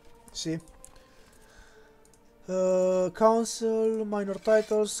generally. See? Council, minor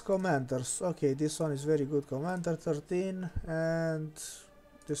titles, commanders. Okay, this one is very good. Commander 13 and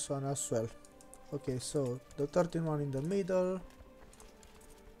this one as well. Okay, so the 13 one in the middle.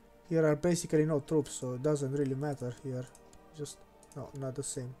 Here are basically no troops, so it doesn't really matter here. Just, no, not the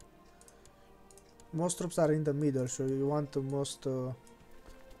same. Most troops are in the middle, so you want the most...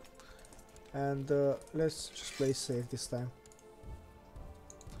 let's just play safe this time.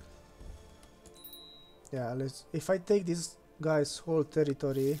 Yeah, let's... If I take this guy's whole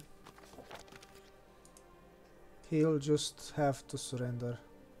territory, he'll just have to surrender.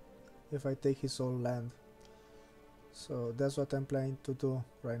 If I take his whole land. So that's what I'm planning to do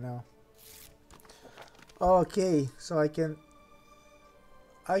right now. Okay, so I can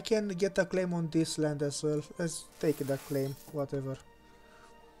get a claim on this land as well. Let's take that claim, whatever.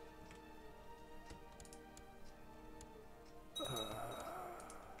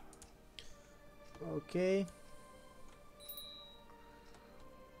 Okay.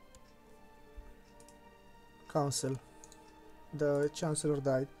 Council. The Chancellor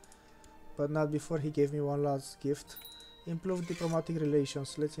died, but not before he gave me one last gift. Improve diplomatic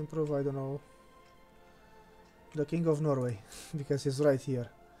relations. Let's improve, I don't know, the King of Norway, because he's right here.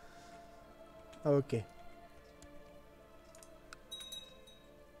 Okay.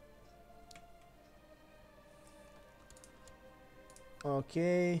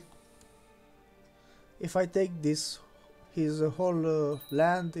 Okay. If I take this, his whole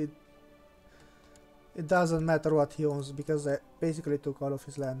land, it doesn't matter what he owns, because I basically took all of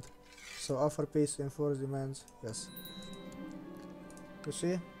his land. So offer peace, enforce demands, yes. You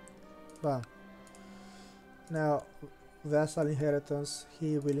see? Bam. Now, vassal inheritance,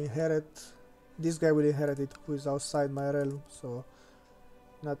 he will inherit, this guy will inherit it, who is outside my realm, so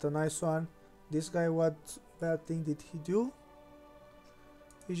not a nice one. This guy, what bad thing did he do?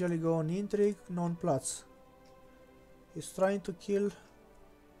 Usually go on intrigue, non-plots. He's trying to kill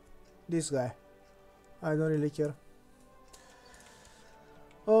this guy. I don't really care.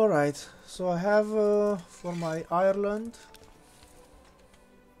 Alright, so I have for my Ireland,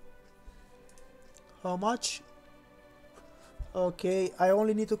 how much? Okay, I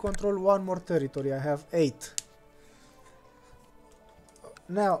only need to control one more territory. I have 8.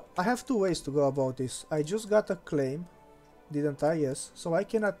 Now, I have 2 ways to go about this. I just got a claim, didn't I? Yes. So I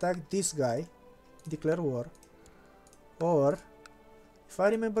can attack this guy, declare war. Or, if I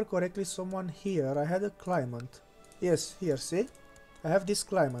remember correctly, someone here, I had a claimant. Yes, here, see? I have this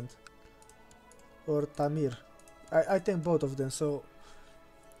claimant. Or Tamir. I think both of them, so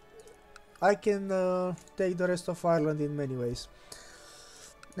I can take the rest of Ireland in many ways.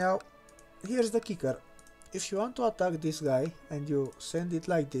 Now, here's the kicker. If you want to attack this guy and you send it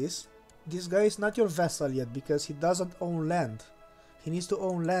like this guy is not your vassal yet because he doesn't own land. He needs to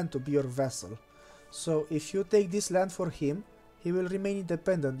own land to be your vassal. So if you take this land for him, he will remain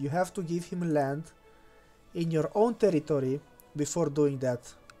independent. You have to give him land in your own territory before doing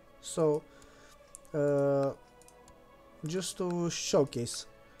that. So, just to showcase.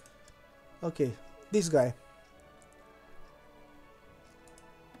 Okay, this guy.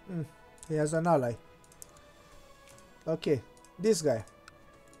 He has an ally. Okay, this guy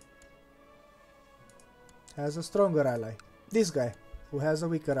has a stronger ally. This guy, who has a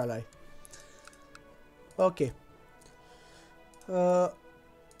weaker ally. Okay.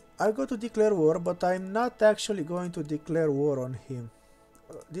 I go to declare war, but I'm not actually going to declare war on him.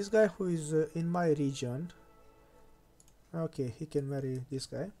 This guy who is in my region. Okay, he can marry this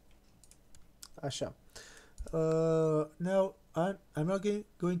guy. Asha. Now, I'm not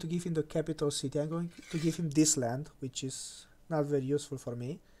going to give him the capital city. I'm going to give him this land, which is not very useful for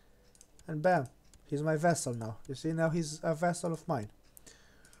me. And bam, he's my vassal now. You see, now he's a vassal of mine.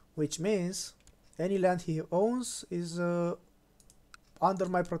 Which means any land he owns is under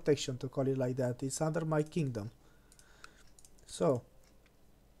my protection, to call it like that. It's under my kingdom. So,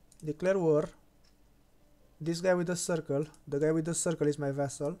 declare war. This guy with the circle. The guy with the circle is my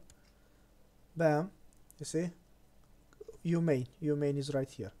vassal. Bam. You see? Umain is right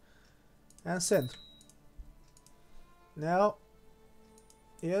here. And send. Now,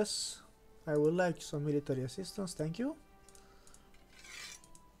 yes, I would like some military assistance. Thank you.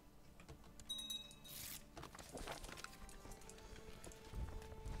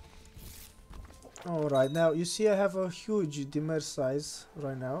 Alright, now you see I have a huge demer size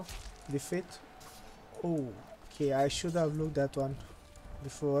right now. Defeat. Oh, okay, I should have looked at one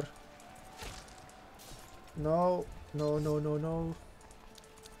before. No, no, no, no, no.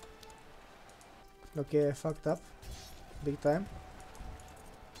 Okay, I fucked up. Big time.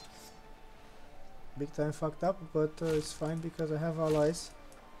 Big time fucked up, but it's fine because I have allies.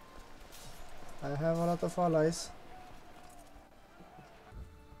 I have a lot of allies.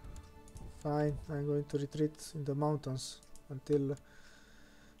 Fine, I'm going to retreat in the mountains until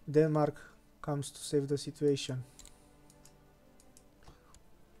Denmark comes to save the situation.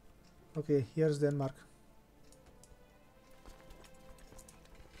 Okay, here's Denmark.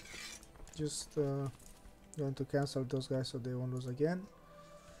 Just going to cancel those guys so they won't lose again.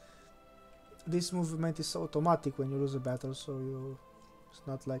 This movement is automatic when you lose a battle, so it's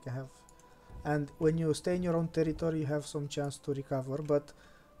not like I have... And when you stay in your own territory, you have some chance to recover, but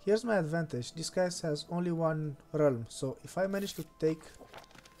here's my advantage. This guy has only one realm, so if I manage to take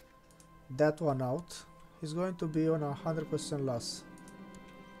that one out, he's going to be on 100% loss.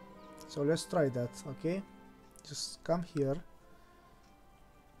 So let's try that, okay? Just come here.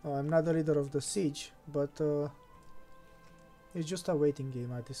 I'm not the leader of the siege, but it's just a waiting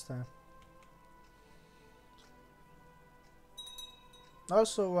game at this time.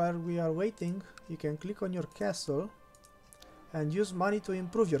 Also, while we are waiting, you can click on your castle and use money to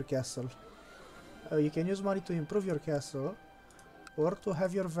improve your castle. You can use money to improve your castle or to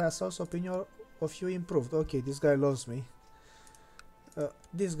have your vassals' opinion of you improved. Okay, this guy loves me.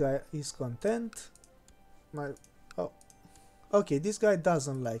 This guy is content. Okay, this guy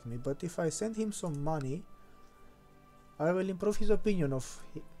doesn't like me, but if I send him some money, I will improve his opinion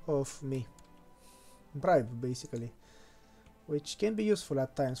of me. Bribe, basically. Which can be useful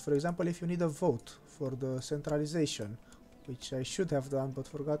at times. For example, if you need a vote for the centralization, which I should have done but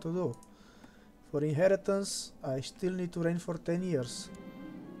forgot to do. For inheritance, I still need to reign for 10 years.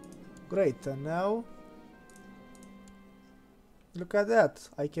 Great, and now... Look at that,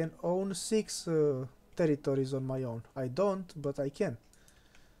 I can own 6 territories on my own. I don't, but I can.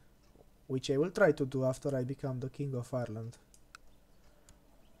 Which I will try to do after I become the King of Ireland.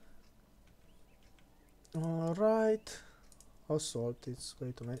 Alright. Assault, it's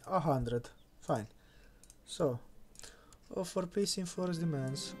going to make 100. Fine. So, offer peace enforce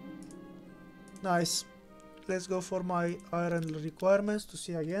demands. Nice. Let's go for my Ireland requirements to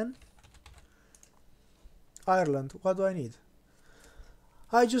see again. Ireland, what do I need?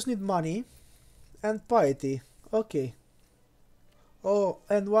 I just need money and piety. Okay. Oh,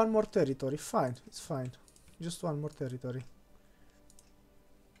 and one more territory. Fine, it's fine. Just one more territory.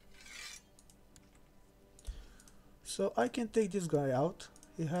 So I can take this guy out.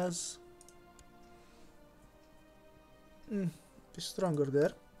 He has... he's stronger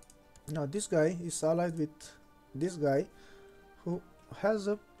there. Now this guy is allied with this guy who has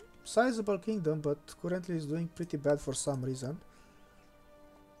a sizable kingdom but currently is doing pretty bad for some reason.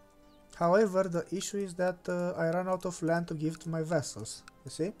 However, the issue is that I ran out of land to give to my vassals, you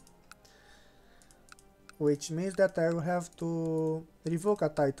see? Which means that I will have to revoke a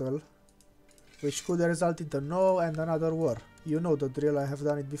title, which could result in the no and another war. You know the drill, I have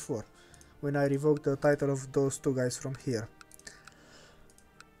done it before, when I revoked the title of those two guys from here.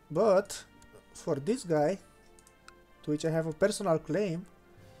 But, for this guy, to which I have a personal claim,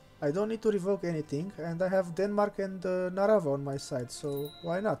 I don't need to revoke anything, and I have Denmark and Narava on my side, so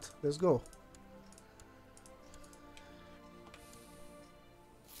why not? Let's go.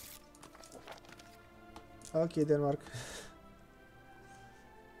 Okay, Denmark.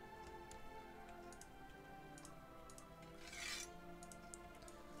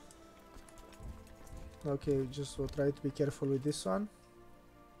 Okay, just we'll try to be careful with this one.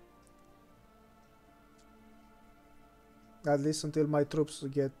 At least until my troops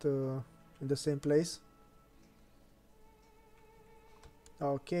get in the same place.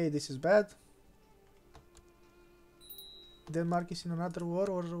 Okay, this is bad. Denmark is in another war,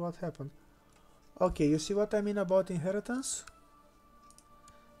 or what happened? Okay, you see what I mean about inheritance?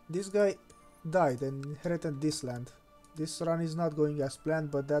 This guy died and inherited this land. This run is not going as planned,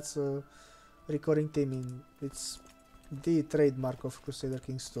 but that's a recurring theme. It's the trademark of Crusader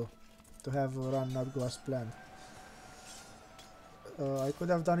Kings 2, to have a run not go as planned. I could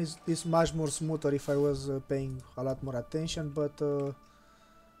have done this much more smoother if I was paying a lot more attention, but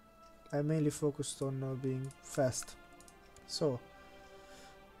I mainly focused on being fast. So,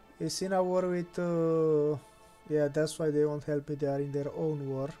 it's in a war with... yeah, that's why they won't help me, they are in their own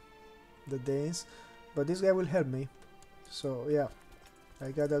war, the Danes. But this guy will help me. So, yeah, I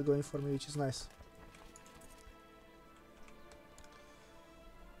got that going for me, which is nice.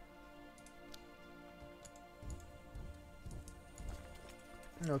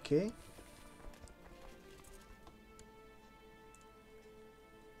 Okay.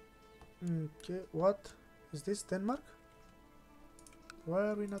 Okay, what? Is this Denmark? Why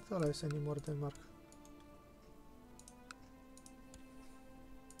are we not allies anymore, Denmark?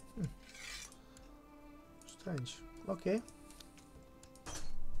 Strange. Okay.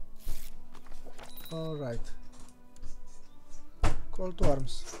 Alright. Call to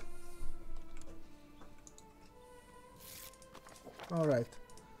arms. Alright.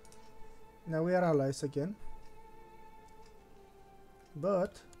 Now we are allies again.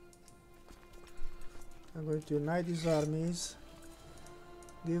 But I'm going to unite these armies.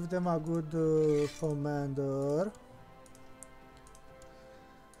 Give them a good commander.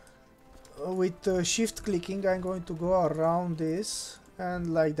 With shift clicking I'm going to go around this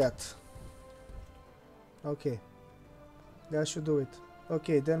and like that. Okay. That should do it.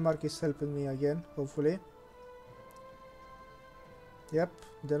 Okay, Denmark is helping me again, hopefully. Yep,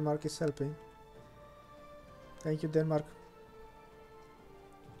 Denmark is helping. Thank you, Denmark.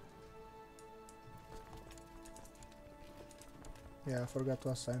 Yeah, I forgot to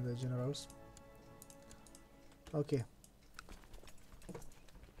assign the generals. Okay.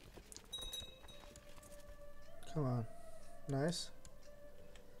 Come on. Nice.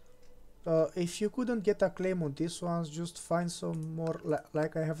 If you couldn't get a claim on these ones, just find some more,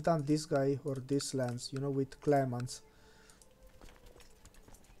 like I have done this guy or these lands, you know, with claimants.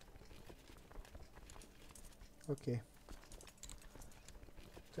 Okay.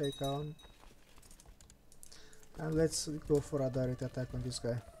 Take on. And let's go for a direct attack on this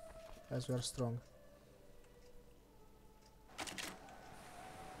guy, as we are strong.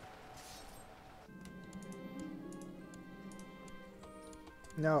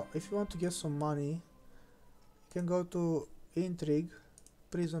 Now, if you want to get some money, you can go to intrigue,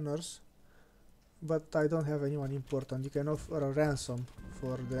 prisoners, but I don't have anyone important. You can offer a ransom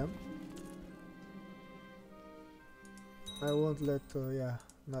for them. I won't let, yeah,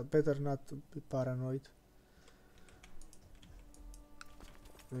 better not be paranoid.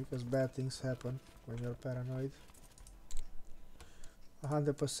 Because bad things happen when you're paranoid.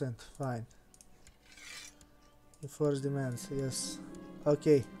 100%, fine. Enforce demands, yes.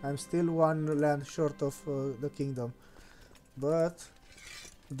 Okay, I'm still one land short of the kingdom. But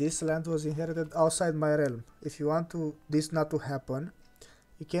this land was inherited outside my realm. If you want this not to happen,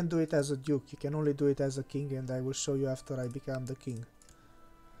 you can't do it as a duke. You can only do it as a king, and I will show you after I become the king.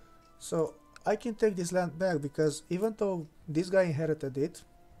 So I can take this land back because even though this guy inherited it,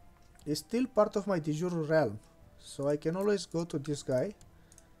 it's still part of my de jure realm. So I can always go to this guy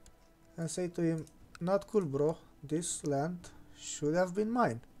and say to him, not cool bro, this land should have been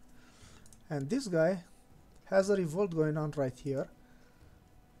mine. And this guy has a revolt going on right here,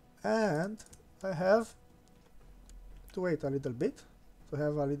 and I have to wait a little bit to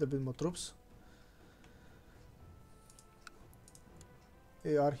have a little bit more troops.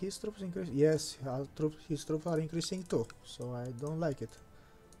 Are his troops increasing? Yes, his troops are increasing too, so I don't like it.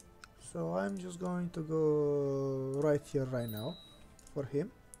 So I'm just going to go right here right now for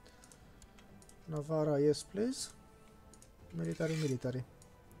him. Navarra, yes please. Military, military.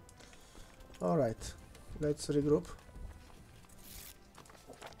 Alright, let's regroup.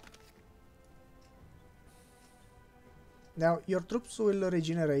 Now your troops will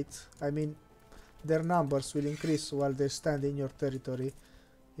regenerate, I mean their numbers will increase while they stand in your territory,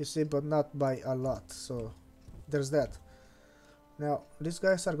 you see, but not by a lot, so there's that. Now these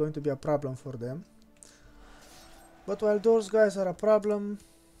guys are going to be a problem for them, but while those guys are a problem,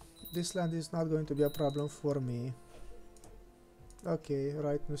 this land is not going to be a problem for me. Okay,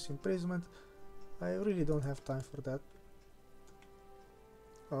 rightness imprisonment, I really don't have time for that.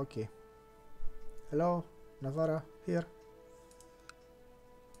 Okay, hello Navarra, here.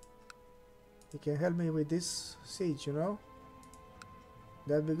 You can help me with this siege, you know?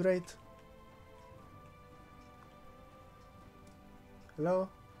 That'd be great. Hello?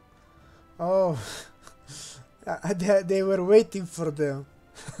 Oh, they were waiting for them.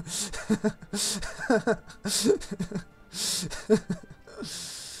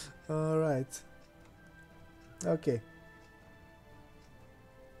 Alright. Okay.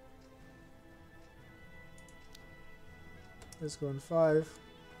 Let's go on 5.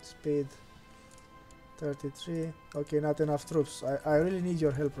 Speed 33. Okay, not enough troops. I really need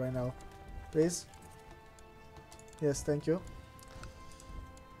your help right now. Please. Yes, thank you.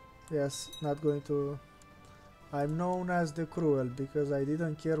 Yes, not going to... I'm known as the cruel because I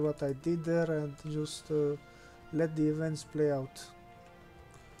didn't care what I did there and just let the events play out.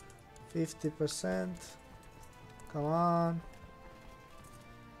 50%. Come on.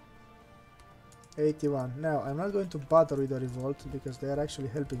 81. Now, I'm not going to bother with the revolt because they are actually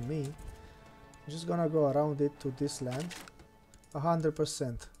helping me. I'm just gonna go around it to this land.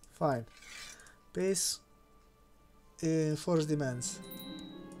 100%. Fine. Peace. Force demands.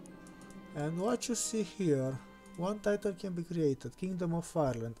 And what you see here, one title can be created. Kingdom of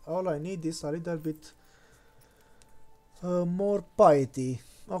Ireland. All I need is a little bit More piety.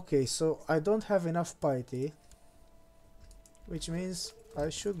 Okay, so I don't have enough piety, which means I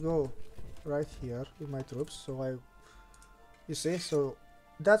should go right here with my troops. So you see, so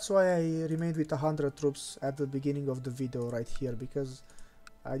that's why I remained with 100 troops at the beginning of the video right here, because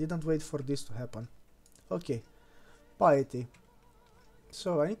I didn't wait for this to happen. Okay, piety.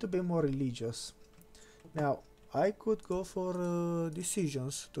 So I need to be more religious. Now, I could go for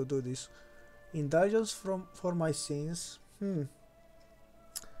decisions to do this. Indulgence for my sins.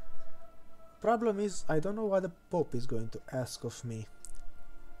 Problem is, I don't know what the Pope is going to ask of me.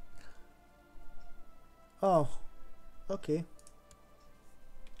 Oh, okay.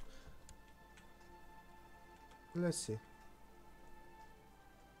 Let's see.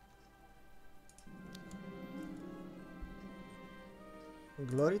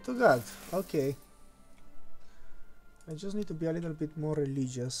 Glory to God. Okay. I just need to be a little bit more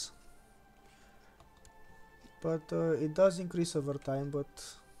religious. But it does increase over time, but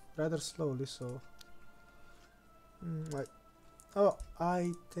rather slowly, so...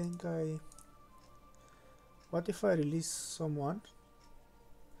 I think I... What if I release someone?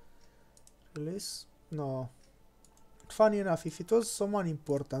 Release? No. Funny enough, if it was someone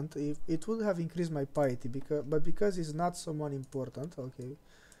important, it would have increased my piety, but because it's not someone important, okay,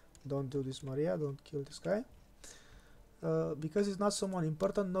 don't do this, Maria, don't kill this guy. Because it's not someone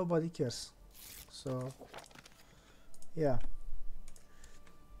important, nobody cares. So, yeah.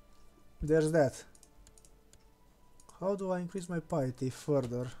 There's that. How do I increase my piety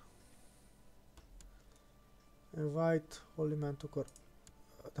further? Invite holy man to court.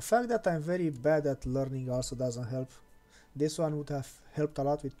 The fact that I'm very bad at learning also doesn't help. This one would have helped a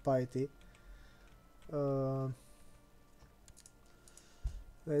lot with piety.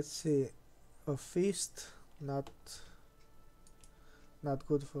 Let's see. A feast, not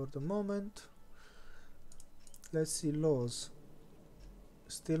good for the moment. Let's see, laws.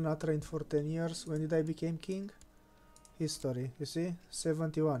 Still not trained for 10 years. When did I become king? History, you see?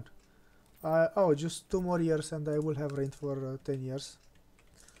 71. Oh, just 2 more years and I will have reigned for 10 years.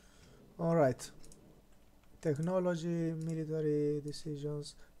 Alright. Technology, military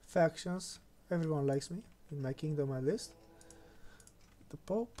decisions, factions. Everyone likes me, in my kingdom at least. The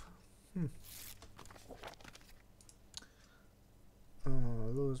Pope.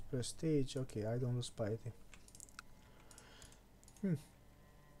 Lose prestige. Okay, I don't lose piety.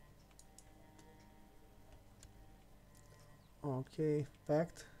 Okay,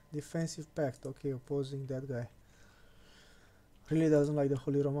 pact. Defensive pact. Okay, opposing that guy. Really doesn't like the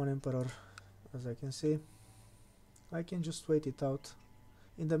Holy Roman Emperor, as I can see. I can just wait it out.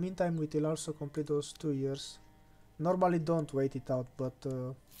 In the meantime, we will also complete those 2 years. Normally don't wait it out, but...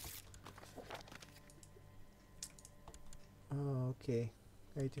 okay,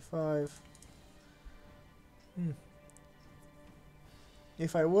 85.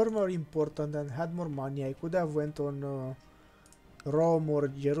 If I were more important and had more money, I could have went on Rome or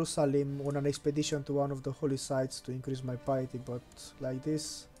Jerusalem on an expedition to one of the holy sites to increase my piety, but like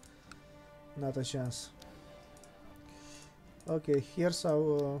this, not a chance. Okay, here's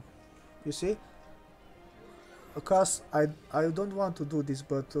how, you see? Because I don't want to do this,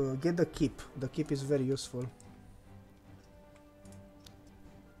 but get the keep. The keep is very useful.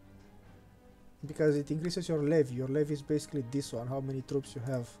 Because it increases your levy. Your levy is basically this one, how many troops you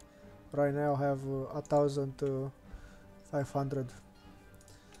have. Right now I have 1,500.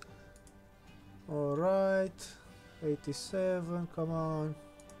 Alright, 87, come on.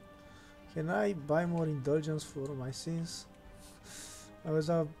 Can I buy more indulgence for my sins? I was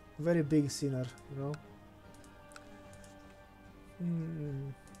a very big sinner, you know.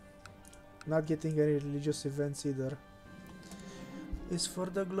 Not getting any religious events either. It's for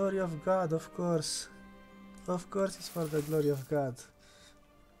the glory of God, of course. Of course it's for the glory of God.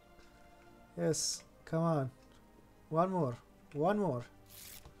 Yes, come on. One more. One more.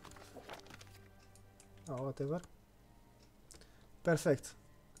 Oh, whatever. Perfect.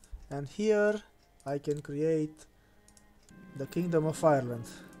 And here I can create the Kingdom of Ireland.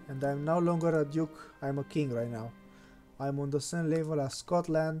 And I'm no longer a duke, I'm a king right now. I'm on the same level as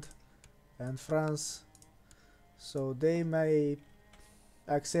Scotland and France. So they may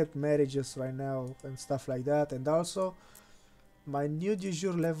accept marriages right now and stuff like that. And also my new de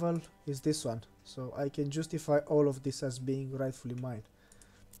jure level is this one. So I can justify all of this as being rightfully mine.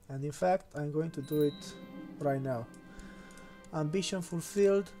 And in fact, I'm going to do it right now. Ambition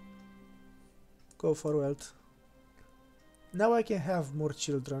fulfilled. Go for wealth. Now I can have more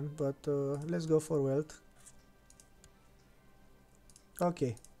children, but let's go for wealth.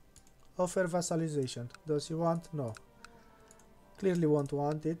 Okay. Offer vassalization. Does he want? No. Clearly won't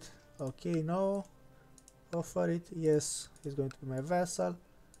want it. Okay, no. offer it. Yes, he's going to be my vassal.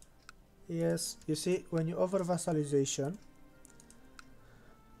 Yes, you see, when you offer vassalization,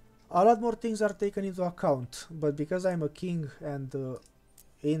 a lot more things are taken into account, but because I'm a king and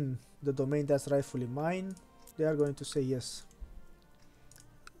in the domain that's rightfully mine, they are going to say yes.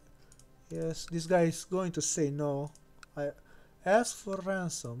 Yes, this guy is going to say no. I ask for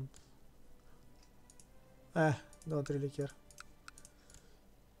ransom. Don't really care.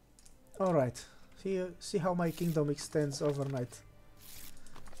 Alright, see how my kingdom extends overnight.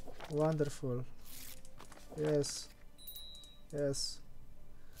 Wonderful. Yes. Yes.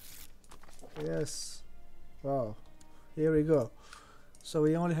 Yes. Wow. Here we go. So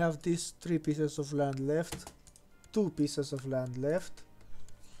we only have these 3 pieces of land left. 2 pieces of land left.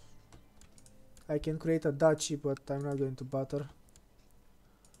 I can create a duchy, but I'm not going to bother.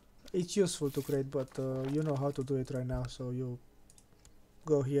 It's useful to create, but you know how to do it right now, so you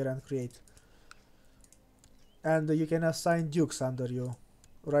go here and create. And you can assign dukes under you.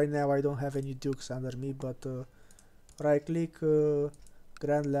 Right now I don't have any dukes under me, but right click,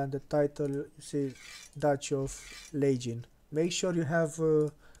 grand land, the title, you see Duchy of Legion. Make sure you have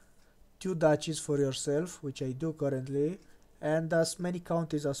 2 duchies for yourself, which I do currently, and as many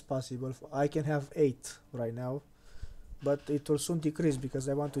counties as possible. I can have 8 right now, but it will soon decrease because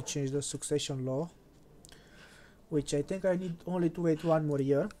I want to change the succession law, which I think I need only to wait 1 more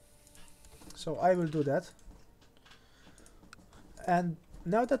year, so I will do that. And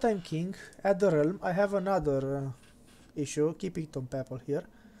now that I'm king, at the realm I have another issue, keeping it on paper here.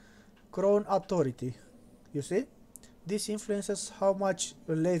 Crown authority. You see? This influences how much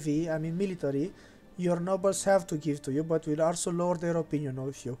levy, I mean military, your nobles have to give to you, but will also lower their opinion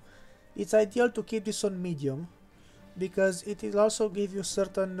of you. It's ideal to keep this on medium, because it will also give you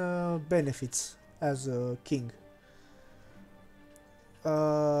certain benefits as a king.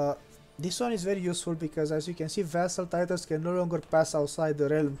 This one is very useful because, as you can see, vassal titles can no longer pass outside the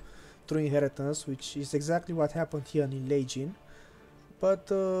realm through inheritance, which is exactly what happened here in Legion.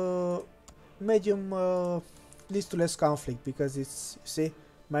 But medium leads to less conflict because it's, you see,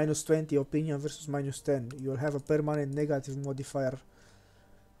 minus 20 opinion versus minus 10. You'll have a permanent negative modifier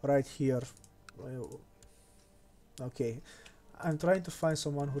right here. Okay, I'm trying to find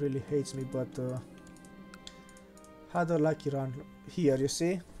someone who really hates me, but had a lucky run here, you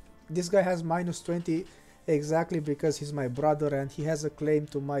see? This guy has minus 20 exactly because he's my brother and he has a claim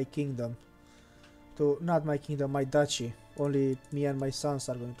to my kingdom. Not my kingdom, my duchy. Only me and my sons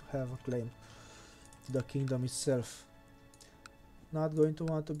are going to have a claim to the kingdom itself. Not going to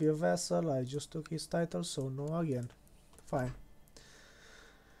want to be a vassal, I just took his title, so no again. Fine.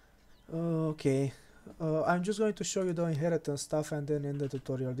 Okay. I'm just going to show you the inheritance stuff and then end the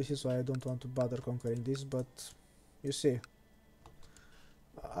tutorial. This is why I don't want to bother conquering this, but you see.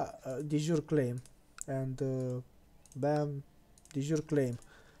 De jure claim. And bam, de jure claim.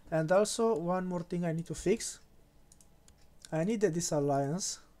 And also one more thing I need to fix. I needed this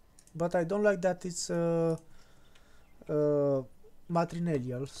alliance, but I don't like that it's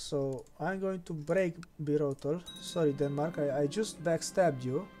matrilineal, so I'm going to break betrothal. Sorry Denmark, I just backstabbed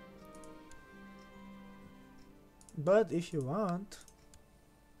you. But if you want,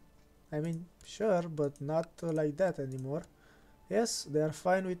 I mean, sure, but not like that anymore. Yes, they are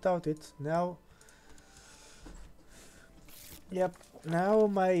fine without it. Now, yep, now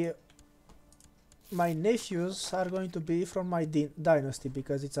my nephews are going to be from my dynasty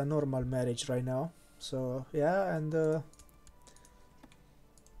because it's a normal marriage right now. So yeah, and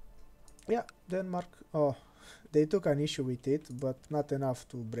yeah, Denmark. Oh, they took an issue with it, but not enough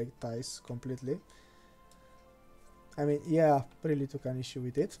to break ties completely. I mean, yeah, really took an issue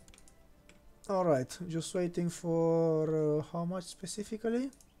with it. Alright, just waiting for how much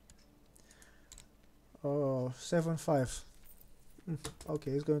specifically? Oh, 7-5.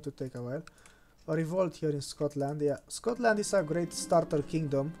 Okay, it's going to take a while. A revolt here in Scotland. Yeah, Scotland is a great starter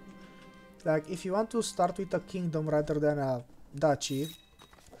kingdom. Like, if you want to start with a kingdom rather than a duchy,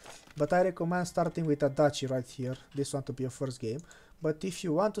 but I recommend starting with a duchy right here. This one to be a first game. But if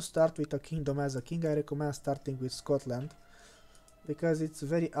you want to start with a kingdom as a king, I recommend starting with Scotland, because it's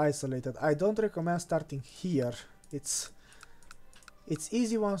very isolated. I don't recommend starting here. It's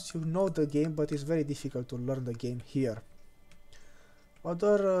easy once you know the game, but it's very difficult to learn the game here.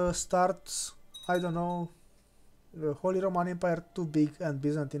 Other starts, I don't know. Holy Roman Empire too big and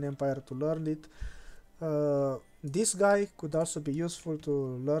Byzantine Empire to learn it. This guy could also be useful to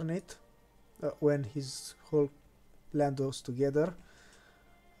learn it when his whole land goes together.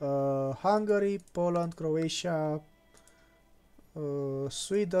 Hungary, Poland, Croatia,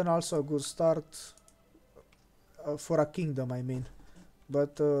 Sweden also a good start for a kingdom, I mean.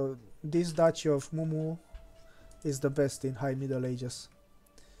 But this Duchy of Mumu is the best in High Middle Ages.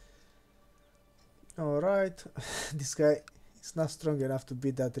 Alright, this guy is not strong enough to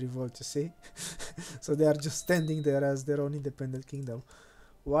beat that revolt, you see? So they are just standing there as their own independent kingdom.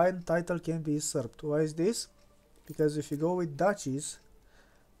 One title can be usurped. Why is this? Because if you go with duchies,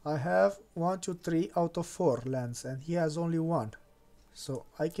 I have 1, 2, 3 out of 4 lands and he has only 1. So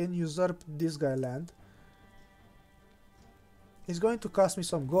I can usurp this guy land. It's going to cost me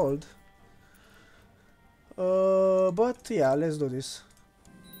some gold. But yeah, let's do this.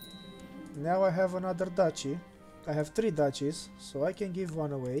 Now I have another duchy. I have 3 duchies, so I can give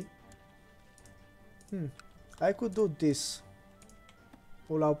 1 away. I could do this.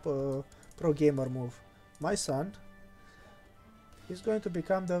 Pull up pro gamer move. My son is going to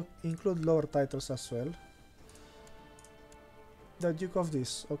become the include lower titles as well. The Duke of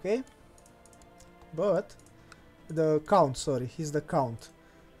this, okay? But the Count, sorry, he's the Count.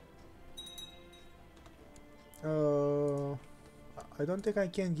 I don't think I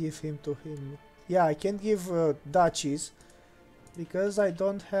can give him to him. Yeah, I can give duchies because I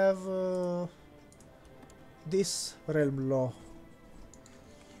don't have this realm law.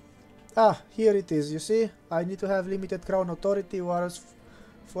 Ah, here it is, you see? I need to have limited crown authority, whereas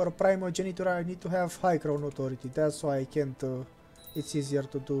for primogeniture I need to have high crown authority. That's why I can't, it's easier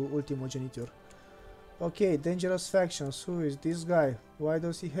to do ultimogeniture. Okay, dangerous factions. Who is this guy? Why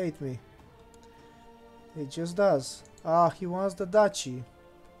does he hate me? He just does. Ah, he wants the duchy.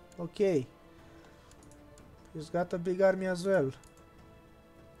 Okay. He's got a big army as well.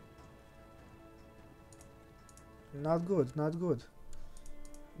 Not good, not good.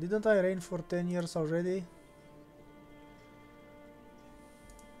 Didn't I reign for 10 years already?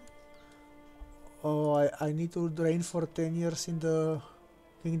 Oh, I need to reign for 10 years in the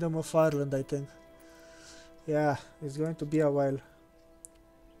Kingdom of Ireland, I think. Yeah, it's going to be a while.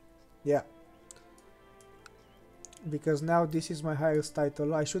 Yeah. Because now this is my highest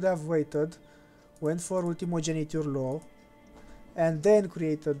title. I should have waited, went for ultimogeniture law, and then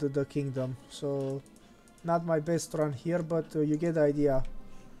created the kingdom. So, not my best run here, but you get the idea.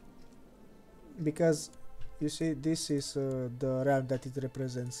 Because you see, this is the realm that it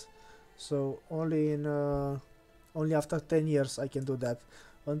represents. So only in only after 10 years I can do that.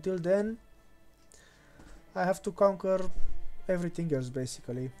 Until then, I have to conquer everything else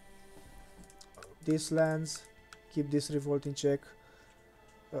basically. These lands, keep this revolt in check.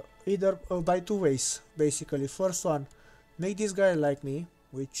 Either by 2 ways basically. First one, make this guy like me,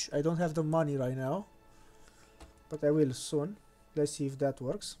 which I don't have the money right now, but I will soon. Let's see if that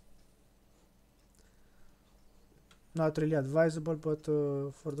works. Not really advisable, but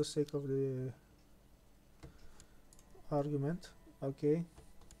for the sake of the argument. Okay.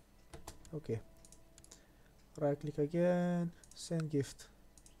 Okay. Right click again. Send gift.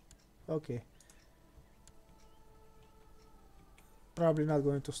 Okay. Probably not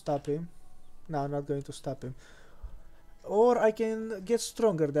going to stop him. No, not going to stop him. Or I can get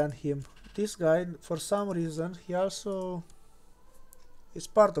stronger than him. This guy, for some reason, he also is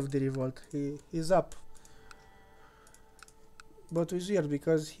part of the revolt. He is up. But it's weird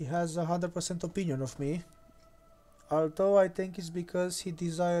because he has 100% opinion of me. Although I think it's because he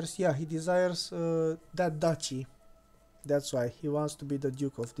desires, yeah, he desires that duchy. That's why he wants to be the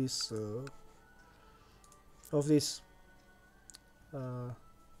duke of this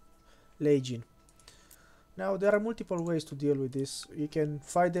legion. Now there are multiple ways to deal with this. You can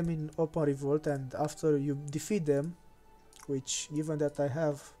fight them in open revolt, and after you defeat them, which given that I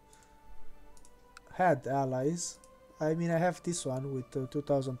have had allies, I mean I have this one with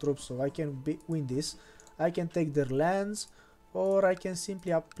 2000 troops, so I can win this. I can take their lands, or I can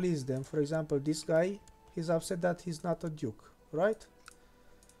simply please them. For example, this guy, he's upset that he's not a duke, right?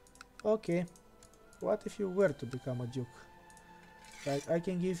 Okay, what if you were to become a duke? Like, I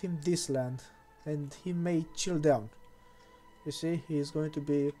can give him this land, and he may chill down. You see, he is going to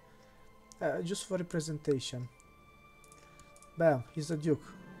be just for representation. Bam, he's a duke.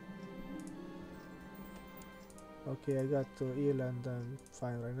 Okay, I got ill and I'm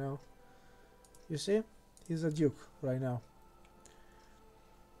fine right now. You see, he's a duke right now.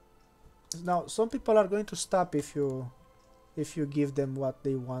 Now, some people are going to stop if you give them what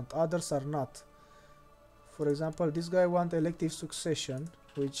they want. Others are not. For example, this guy wants elective succession,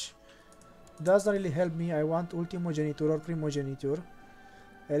 which doesn't really help me. I want ultimogeniture or primogeniture.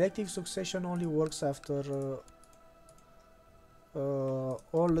 Elective succession only works after all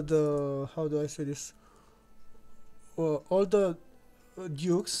the, how do I say this? All the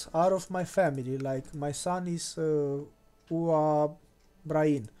dukes are of my family. Like, my son is Ua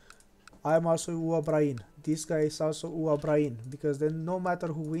Brain. I am also Ua Brain. This guy is also Ua Brain, because then no matter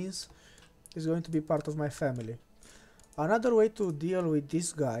who wins is going to be part of my family. Another way to deal with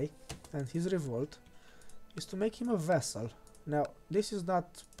this guy and his revolt is to make him a vassal. Now, this is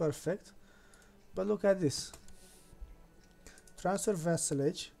not perfect, but look at this. Transfer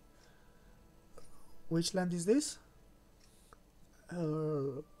vassalage. Which land is this?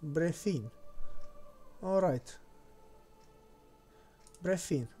 Brefin. Alright.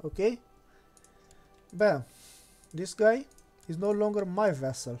 Brefin, okay? Bam. This guy is no longer my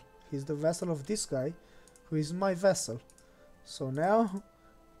vassal. He's the vassal of this guy, who is my vassal. So now,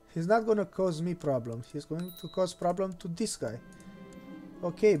 he's not gonna cause me problems. He's going to cause problem to this guy.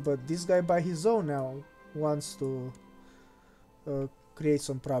 Okay, but this guy by his own now wants to create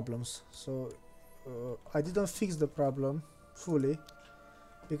some problems. So I didn't fix the problem fully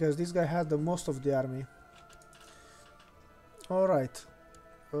because this guy had the most of the army. Alright.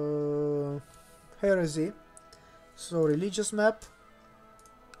 Heresy. So religious map.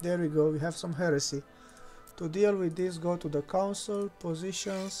 There we go, we have some heresy. To deal with this, go to the council,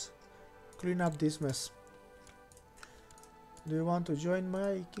 positions, clean up this mess. Do you want to join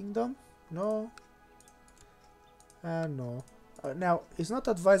my kingdom? No. And no. Now, it's not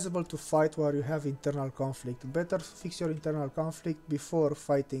advisable to fight while you have internal conflict. Better fix your internal conflict before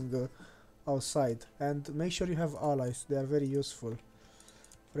fighting outside. And make sure you have allies, they are very useful.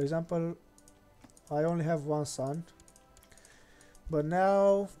 For example, I only have one son. But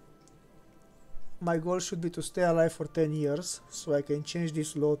now, my goal should be to stay alive for 10 years, so I can change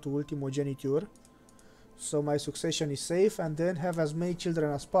this law to ultimogeniture. So my succession is safe, and then have as many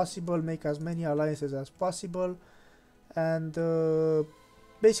children as possible, make as many alliances as possible, and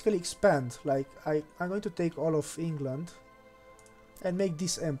basically expand. Like, I'm going to take all of England and make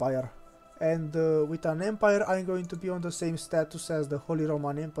this empire. And with an empire, I'm going to be on the same status as the Holy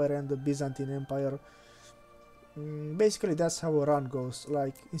Roman Empire and the Byzantine Empire. Basically, that's how a run goes.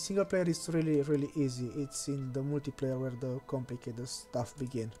 Like, in single player, it's really easy. It's in the multiplayer where the complicated stuff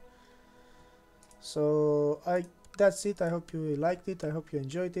begins. So that's it. I hope you liked it. I hope you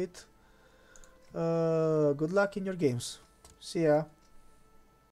enjoyed it. Good luck in your games. See ya.